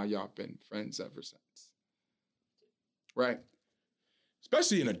task. And now y'all been friends ever since. Right?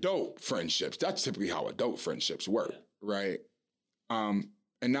 Especially in adult friendships. That's typically how adult friendships work, right? And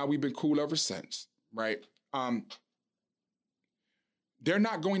now we've been cool ever since, right? They're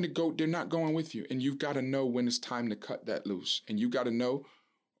not going with you. And you've got to know when it's time to cut that loose. And you got to know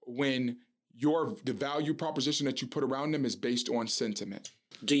when the value proposition that you put around them is based on sentiment.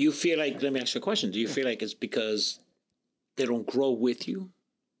 Do you feel like, let me ask you a question. Do you feel like it's because they don't grow with you?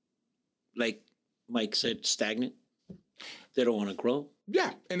 Like Mike said, stagnant? They don't want to grow?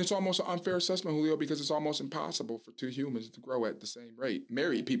 Yeah, and it's almost an unfair assessment, Julio, because it's almost impossible for two humans to grow at the same rate.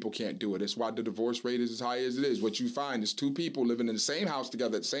 Married people can't do it. That's why the divorce rate is as high as it is. What you find is two people living in the same house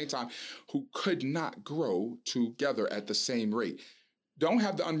together at the same time who could not grow together at the same rate. Don't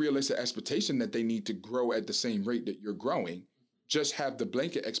have the unrealistic expectation that they need to grow at the same rate that you're growing. Just have the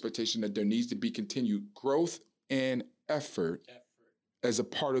blanket expectation that there needs to be continued growth and effort as a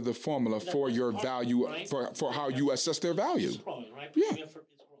part of the formula for your value, for how you assess their value. It's growing, right? Yeah,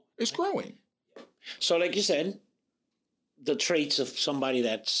 it's growing. So like you said, the traits of somebody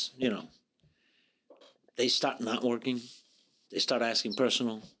that's, they start not working. They start asking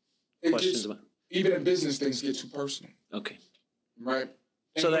personal questions about. Even in business, things get too personal. Okay. Right?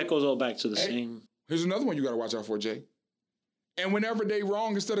 So that goes all back to the same. Here's another one you got to watch out for, Jay. And whenever they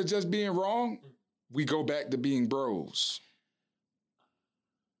wrong, instead of just being wrong, we go back to being bros.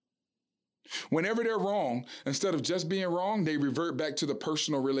 Whenever they're wrong, instead of just being wrong, they revert back to the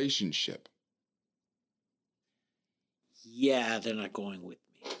personal relationship. Yeah, they're not going with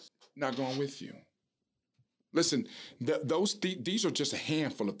me. Not going with you. Listen, these are just a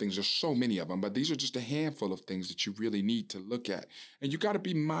handful of things. There's so many of them, but these are just a handful of things that you really need to look at. And you got to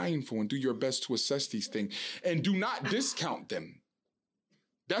be mindful and do your best to assess these things. And do not discount them.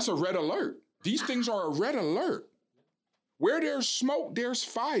 That's a red alert. These things are a red alert. Where there's smoke, there's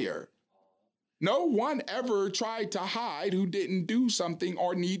fire. No one ever tried to hide who didn't do something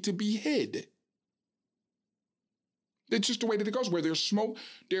or need to be hid. It's just the way that it goes. Where there's smoke,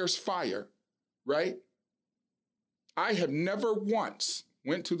 there's fire, right? I have never once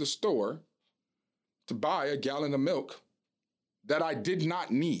went to the store to buy a gallon of milk that I did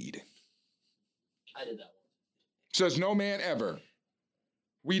not need. I did that one. Says no man ever.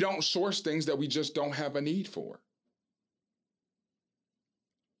 We don't source things that we just don't have a need for.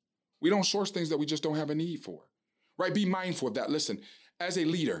 We don't source things that we just don't have a need for, right? Be mindful of that. Listen, as a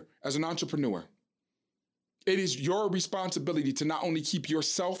leader, as an entrepreneur, it is your responsibility to not only keep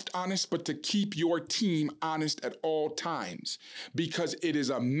yourself honest, but to keep your team honest at all times, because it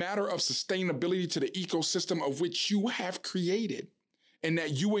is a matter of sustainability to the ecosystem of which you have created and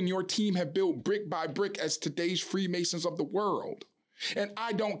that you and your team have built brick by brick as today's Freemasons of the world. And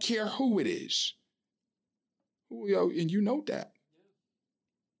I don't care who it is. And you know that.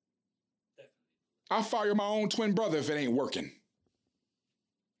 I'll fire my own twin brother if it ain't working.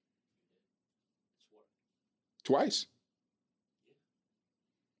 Twice.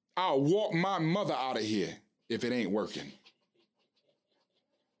 I'll walk my mother out of here if it ain't working.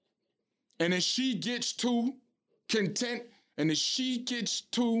 And if she gets too content, and if she gets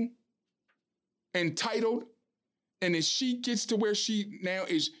too entitled, and if she gets to where she now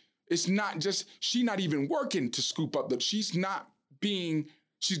is, it's not just, she's not even working to scoop up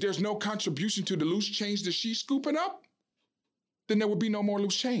there's no contribution to the loose change that she's scooping up. then there would be no more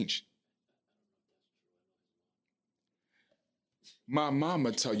loose change. My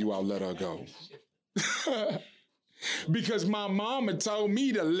mama tell you I'll let her go. Because my mama told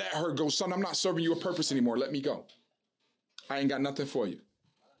me to let her go. Son, I'm not serving you a purpose anymore. Let me go. I ain't got nothing for you.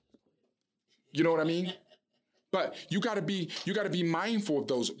 You know what I mean? But you gotta be mindful of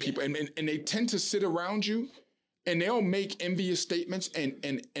those people. And they tend to sit around you and they'll make envious statements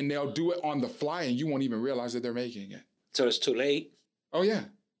and they'll do it on the fly and you won't even realize that they're making it. So it's too late? Oh, yeah.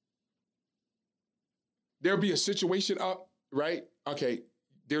 There'll be a situation up, right? Okay,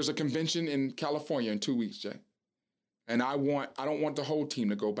 there's a convention in California in 2 weeks, Jay. And I don't want the whole team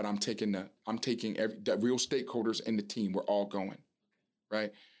to go, but I'm taking the real stakeholders in the team. We're all going,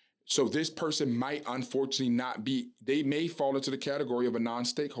 right? So this person might unfortunately not be, they may fall into the category of a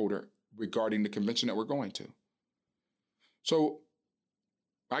non-stakeholder regarding the convention that we're going to. So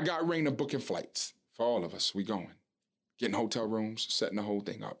I got Raina booking flights for all of us. We going, getting hotel rooms, setting the whole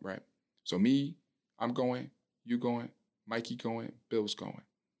thing up, right? So me, I'm going, you going, Mikey going, Bill's going.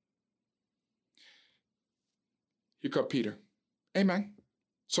 Here come Peter. Hey, man.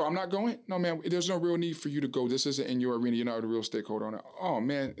 So I'm not going? No, man, there's no real need for you to go. This isn't in your arena. You're not a real stakeholder on it. Oh,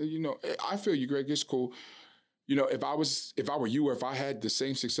 man, I feel you, Greg. It's cool. If I were you or if I had the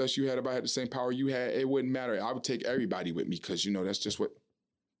same success you had, if I had the same power you had, it wouldn't matter. I would take everybody with me because, that's just what,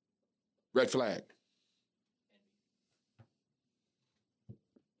 red flag.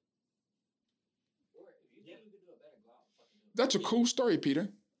 That's a cool story, Peter.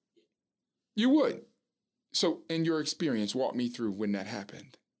 You would. So in your experience, walk me through when that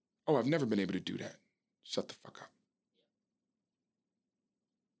happened. Oh, I've never been able to do that. Shut the fuck up.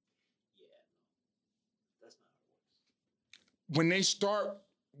 Yeah, that's not how it works. When they start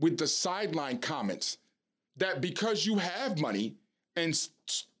with the sideline comments that because you have money and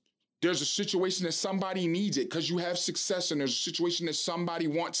there's a situation that somebody needs it, because you have success and there's a situation that somebody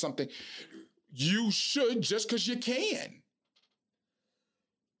wants something, you should just because you can.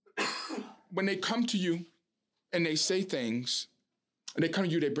 When they come to you and they say things, and they come to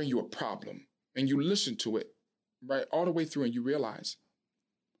you, they bring you a problem, and you listen to it, right, all the way through, and you realize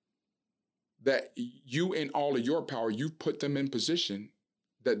that you, in all of your power, you put them in position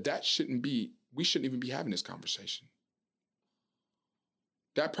that shouldn't be, we shouldn't even be having this conversation.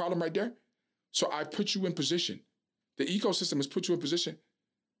 That problem right there. So I put you in position. The ecosystem has put you in position.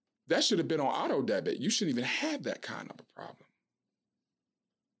 That should have been on auto debit. You shouldn't even have that kind of a problem.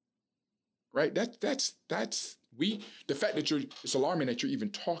 Right? The fact that it's alarming that you're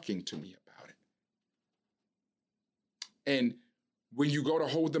even talking to me about it. And when you go to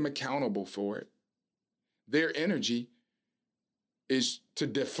hold them accountable for it, their energy is to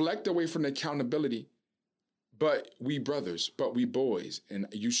deflect away from the accountability, but we brothers, but we boys, and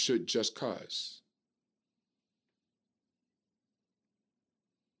you should just cause.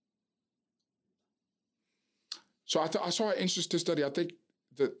 So I saw an interesting study. I think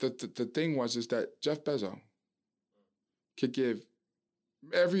the thing is that Jeff Bezos could give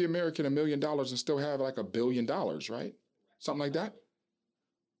every American $1 million and still have like $1 billion, right? Something like that.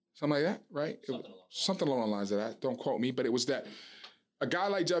 Something like that, right? Something along the lines of that. Don't quote me, but it was that a guy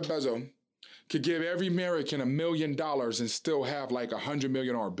like Jeff Bezos could give every American $1 million and still have like 100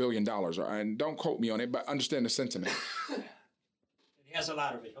 million or $1 billion. And don't quote me on it, but understand the sentiment. And he has a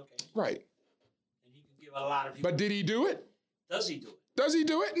lot of it, okay. Right. And he can give a lot of people. But did he do it? Does he do it? Does he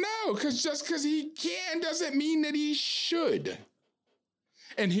do it? No, because just because he can doesn't mean that he should.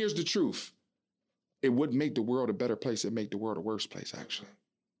 And here's the truth. It would make the world a better place. It'd make the world a worse place, actually.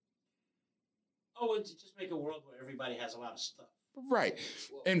 Oh, it's just make a world where everybody has a lot of stuff. Right.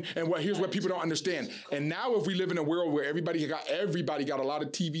 And here's what people don't understand. And now if we live in a world where everybody got a lot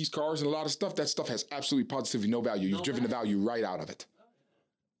of TVs, cars, and a lot of stuff, that stuff has absolutely positively no value. You've driven the value right out of it.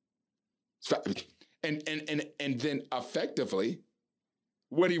 And then effectively,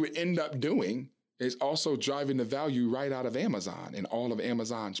 what he would end up doing is also driving the value right out of Amazon and all of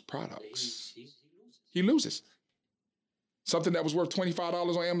Amazon's products. He loses. Something that was worth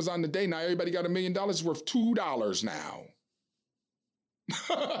 $25 on Amazon today, now everybody got $1 million, is worth $2 now.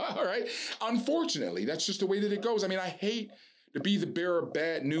 All right? Unfortunately, that's just the way that it goes. I mean, I hate to be the bearer of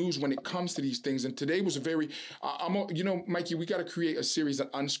bad news when it comes to these things. And today was a very, Mikey, we got to create a series, an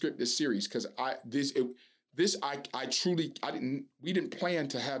unscripted series, because we didn't plan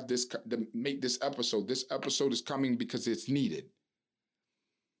to have this, to make this episode. This episode is coming because it's needed.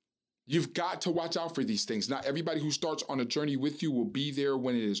 You've got to watch out for these things. Not everybody who starts on a journey with you will be there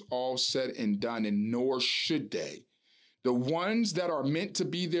when it is all said and done, and nor should they. The ones that are meant to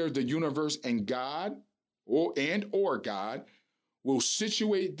be there, the universe and God, or God, will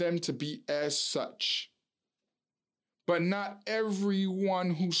situate them to be as such. But not everyone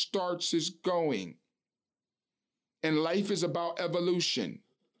who starts is going. And life is about evolution.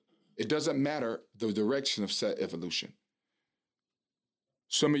 It doesn't matter the direction of said evolution.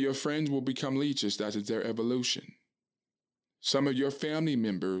 Some of your friends will become leeches. That is their evolution. Some of your family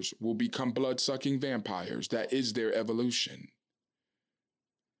members will become blood-sucking vampires. That is their evolution.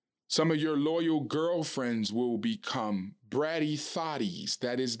 Some of your loyal girlfriends will become bratty thotties.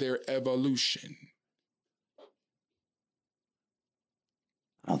 That is their evolution.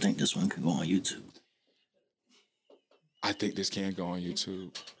 I don't think this one could go on YouTube. I think this can go on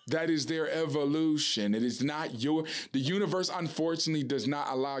YouTube. That is their evolution. It is not the universe, unfortunately, does not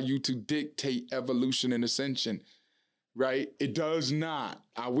allow you to dictate evolution and ascension, right? It does not.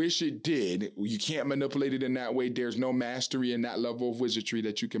 I wish it did. You can't manipulate it in that way. There's no mastery in that level of wizardry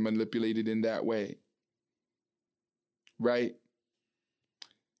that you can manipulate it in that way, right?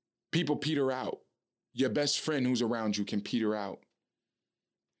 People peter out. Your best friend who's around you can peter out.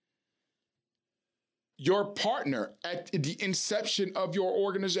 Your partner at the inception of your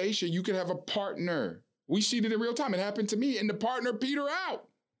organization, you could have a partner. We see it in real time. It happened to me, and the partner peter out.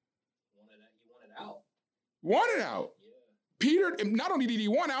 You wanted out. Wanted out. Yeah. Petered, not only did he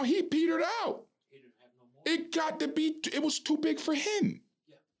want out, he petered out. He didn't have no more. It got to be, it was too big for him.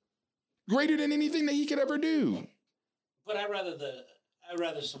 Yeah. Greater than anything that he could ever do. But I'd rather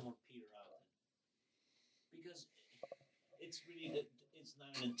someone peter out because it's really it's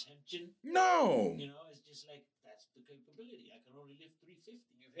not an intention. No. You know, it's just like that's the capability. I can only lift 350.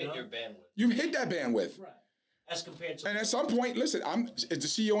 You've hit your bandwidth. You've hit that bandwidth. Right. As compared to. And at some point, listen, I'm as the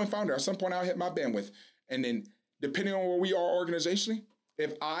CEO and founder, at some point I'll hit my bandwidth. And then depending on where we are organizationally,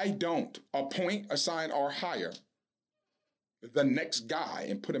 if I don't appoint, assign, or hire the next guy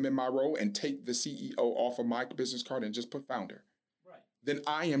and put him in my role and take the CEO off of my business card and just put founder, Right. then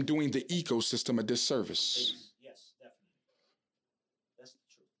I am doing the ecosystem a disservice. Yes, definitely. That's the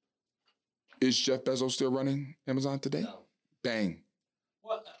truth. Is Jeff Bezos still running Amazon today? No. Bang.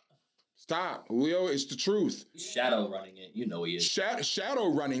 Well, Stop, Julio. It's the truth. He's shadow running it. You know he is.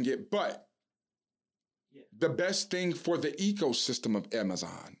 Shadow running it, but yeah. the best thing for the ecosystem of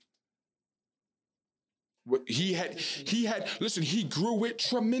Amazon. What he had, listen, he grew it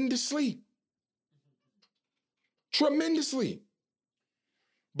tremendously. Tremendously.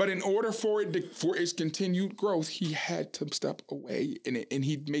 But in order for its continued growth, he had to step away and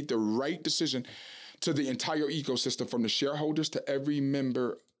he made the right decision to the entire ecosystem, from the shareholders to every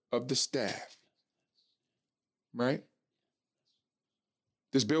member of the staff. Right?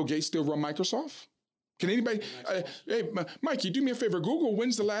 Does Bill Gates still run Microsoft? Can anybody, hey, Mikey, do me a favor. Google,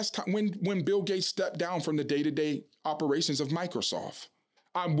 when's the last time when Bill Gates stepped down from the day-to-day operations of Microsoft?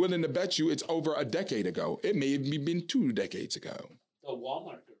 I'm willing to bet you it's over a decade ago. It may have been 2 decades ago. The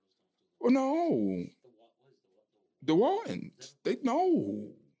Walmart girls Oh, no. The Waltons.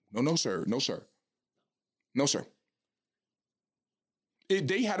 No, sir.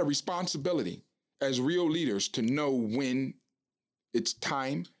 They had a responsibility as real leaders to know when it's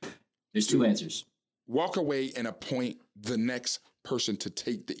time. There's 2 answers. Walk away and appoint the next person to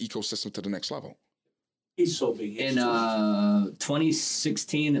take the ecosystem to the next level. He's so big. In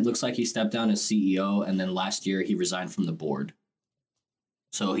 2016, it looks like he stepped down as CEO, and then last year he resigned from the board.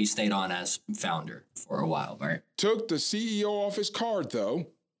 So he stayed on as founder for a while, right? Took the CEO off his card, though,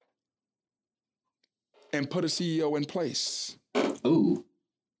 and put a CEO in place. Ooh.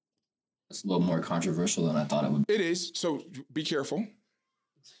 That's a little more controversial than I thought it would be. It is. So be careful.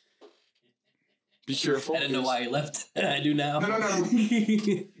 Be careful. I didn't know why he left. I do now. No.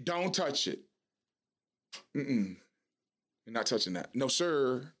 Don't touch it. You're not touching that. No,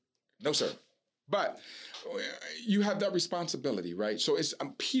 sir. But you have that responsibility, right? So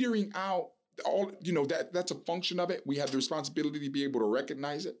I'm petering out all, that's a function of it. We have the responsibility to be able to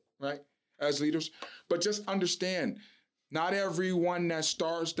recognize it, right? As leaders. But just understand, not everyone that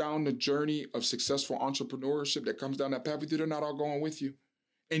starts down the journey of successful entrepreneurship that comes down that path with you, they're not all going with you.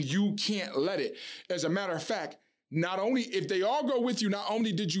 And you can't let it. As a matter of fact, not only, if they all go with you, not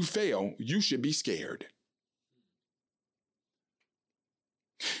only did you fail, you should be scared.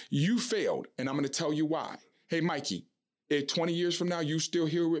 You failed, and I'm going to tell you why. Hey, Mikey, if 20 years from now you still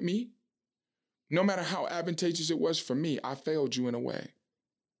here with me, no matter how advantageous it was for me, I failed you in a way.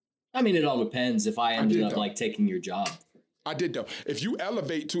 I mean, it all depends if I ended up like taking your job. I did though. If you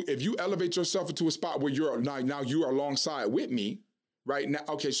elevate yourself into a spot where you're now you are alongside with me, right now.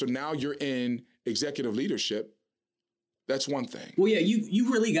 Okay, so now you're in executive leadership. That's one thing. Well, yeah,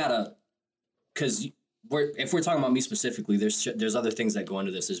 you really gotta, because if we're talking about me specifically, there's other things that go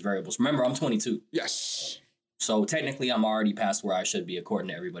into this as variables. Remember, I'm 22. Yes. So technically, I'm already past where I should be according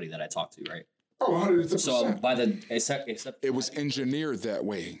to everybody that I talk to, right? Oh, 110%. So by the except It was engineered that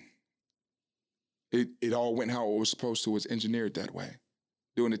way. It all went how it was supposed to. It was engineered that way.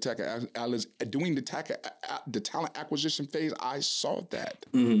 During the talent acquisition phase, I saw that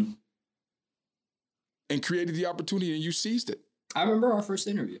Mhm. and created the opportunity, and you seized it. I remember our first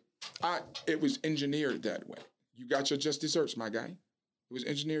interview. It was engineered that way. You got your just desserts, my guy. It was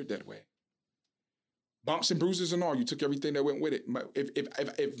engineered that way. Bumps and bruises and all, you took everything that went with it.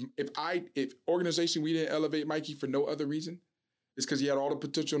 If organization we didn't elevate Mikey for no other reason, it's because he had all the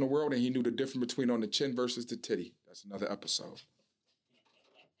potential in the world and he knew the difference between on the chin versus the titty. That's another episode.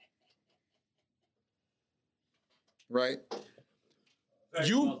 Right?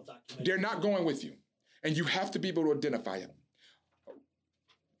 They're not going with you. And you have to be able to identify it.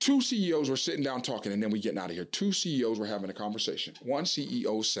 Two CEOs were sitting down talking, and then we getting out of here. Two CEOs were having a conversation. One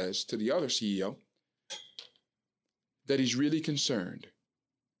CEO says to the other CEO that he's really concerned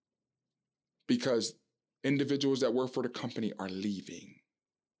because individuals that work for the company are leaving,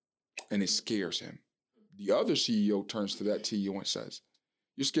 and it scares him. The other CEO turns to that CEO and says,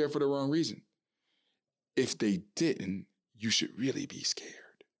 "You're scared for the wrong reason. If they didn't, you should really be scared."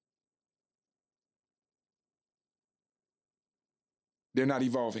 They're not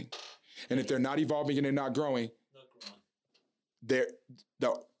evolving. And if they're not evolving and they're not growing, wait.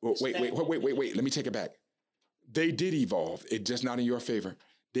 Let me take it back. They did evolve. It's just not in your favor.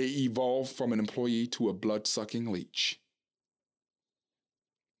 They evolved from an employee to a blood-sucking leech.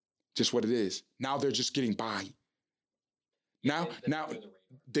 Just what it is. Now they're just getting by. Now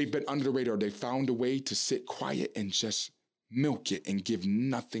they've been under the radar. They found a way to sit quiet and just milk it and give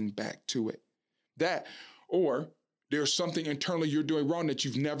nothing back to it. That, or there's something internally you're doing wrong that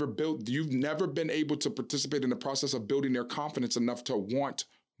you've never built. You've never been able to participate in the process of building their confidence enough to want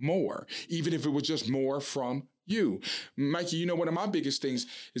more, even if it was just more from you. Mikey, you know, one of my biggest things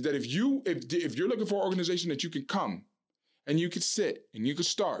is that if you're looking for an organization that you can come and you can sit and you can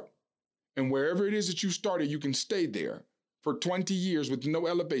start, and wherever it is that you started, you can stay there for 20 years with no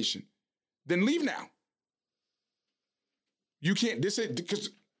elevation, then leave now. You can't, because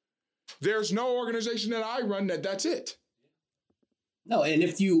there's no organization that I run that's it. No, and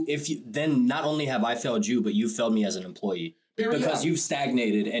if you then not only have I failed you, but you failed me as an employee. Because you've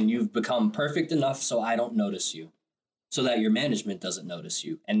stagnated and you've become perfect enough so I don't notice you. So that your management doesn't notice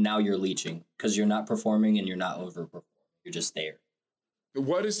you. And now you're leeching because you're not performing and you're not overperforming. You're just there.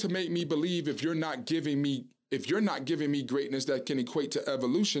 What is to make me believe if you're not giving me greatness that can equate to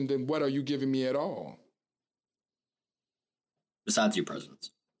evolution, then what are you giving me at all? Besides your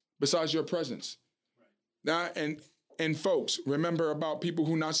presence. Besides your presence. Now, and folks, remember about people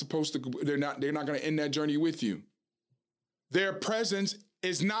who not supposed to, they're not going to end that journey with you. Their presence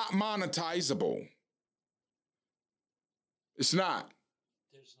is not monetizable. It's not.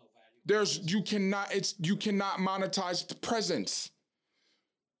 There's no value. You cannot monetize the presence.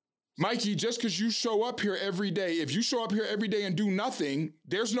 Mikey, just because you show up here every day, if you show up here every day and do nothing,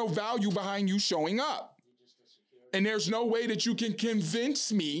 there's no value behind you showing up. And there's no way that you can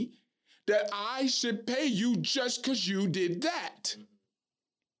convince me that I should pay you just because you did that.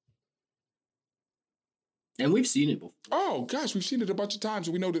 And we've seen it before. Oh, gosh, we've seen it a bunch of times.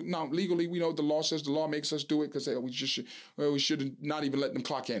 We know that now legally, we know the law says the law makes us do it because we should not even let them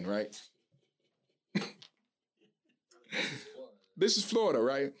clock in, right? This is Florida,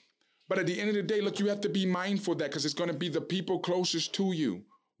 right? But at the end of the day, look, you have to be mindful of that because it's going to be the people closest to you.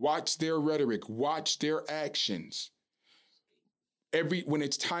 Watch their rhetoric. Watch their actions. When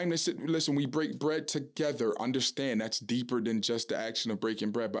it's time to sit, listen, we break bread together. Understand that's deeper than just the action of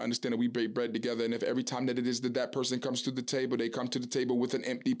breaking bread, but understand that we break bread together. And if every time that it is that person comes to the table, they come to the table with an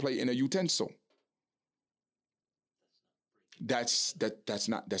empty plate and a utensil. That's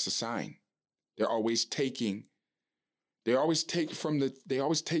a sign. They're always taking. They always take from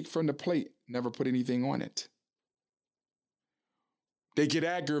the plate, never put anything on it. They get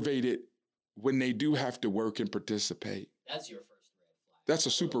aggravated when they do have to work and participate. That's your first red flag. That's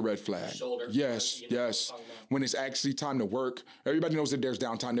a super red flag. Yes. When it's actually time to work, everybody knows that there's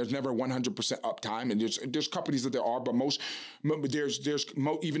downtime. There's never 100% uptime, and there's companies that there are, but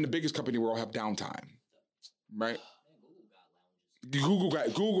even the biggest company in the world have downtime, right?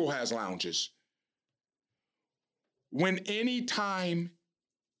 Google has lounges. When any time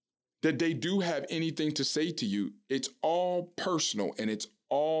that they do have anything to say to you, it's all personal and it's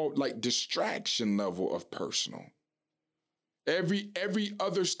all like distraction level of personal. Every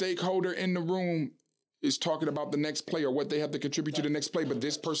other stakeholder in the room is talking about the next play or what they have to contribute to the next play, but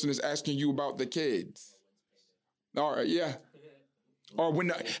this person is asking you about the kids. All right, yeah. Or when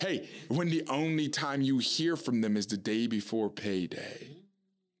the only time you hear from them is the day before payday.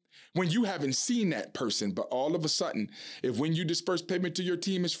 when you haven't seen that person, but all of a sudden, if when you disperse payment to your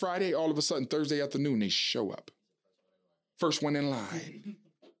team is Friday, all of a sudden Thursday afternoon, they show up. First one in line.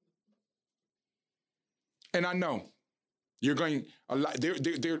 And I know you're going a lot.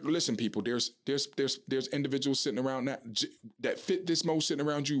 Listen, people, there's individuals sitting around that fit this mold sitting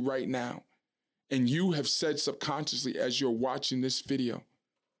around you right now. And you have said subconsciously as you're watching this video,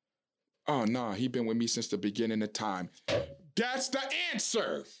 oh, nah, he been with me since the beginning of time. That's the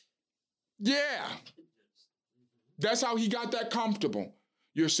answer. Yeah. That's how he got that comfortable.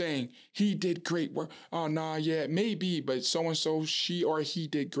 You're saying he did great work. Oh, nah, yeah, maybe, but so-and-so, she or he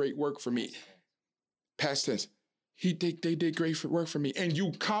did great work for me. Past tense. They did great work for me. And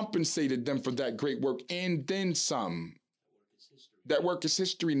you compensated them for that great work and then some. That work is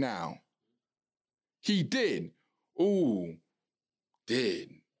history now. He did. Ooh,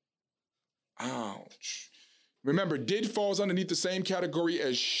 did. Ouch. Remember, did falls underneath the same category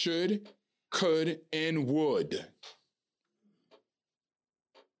as should, could, and would.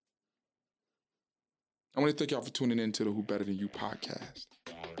 I want to thank y'all for tuning in to the Who Better Than You podcast.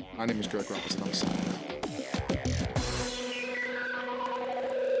 My name is Greg Robertson. I'm signing out.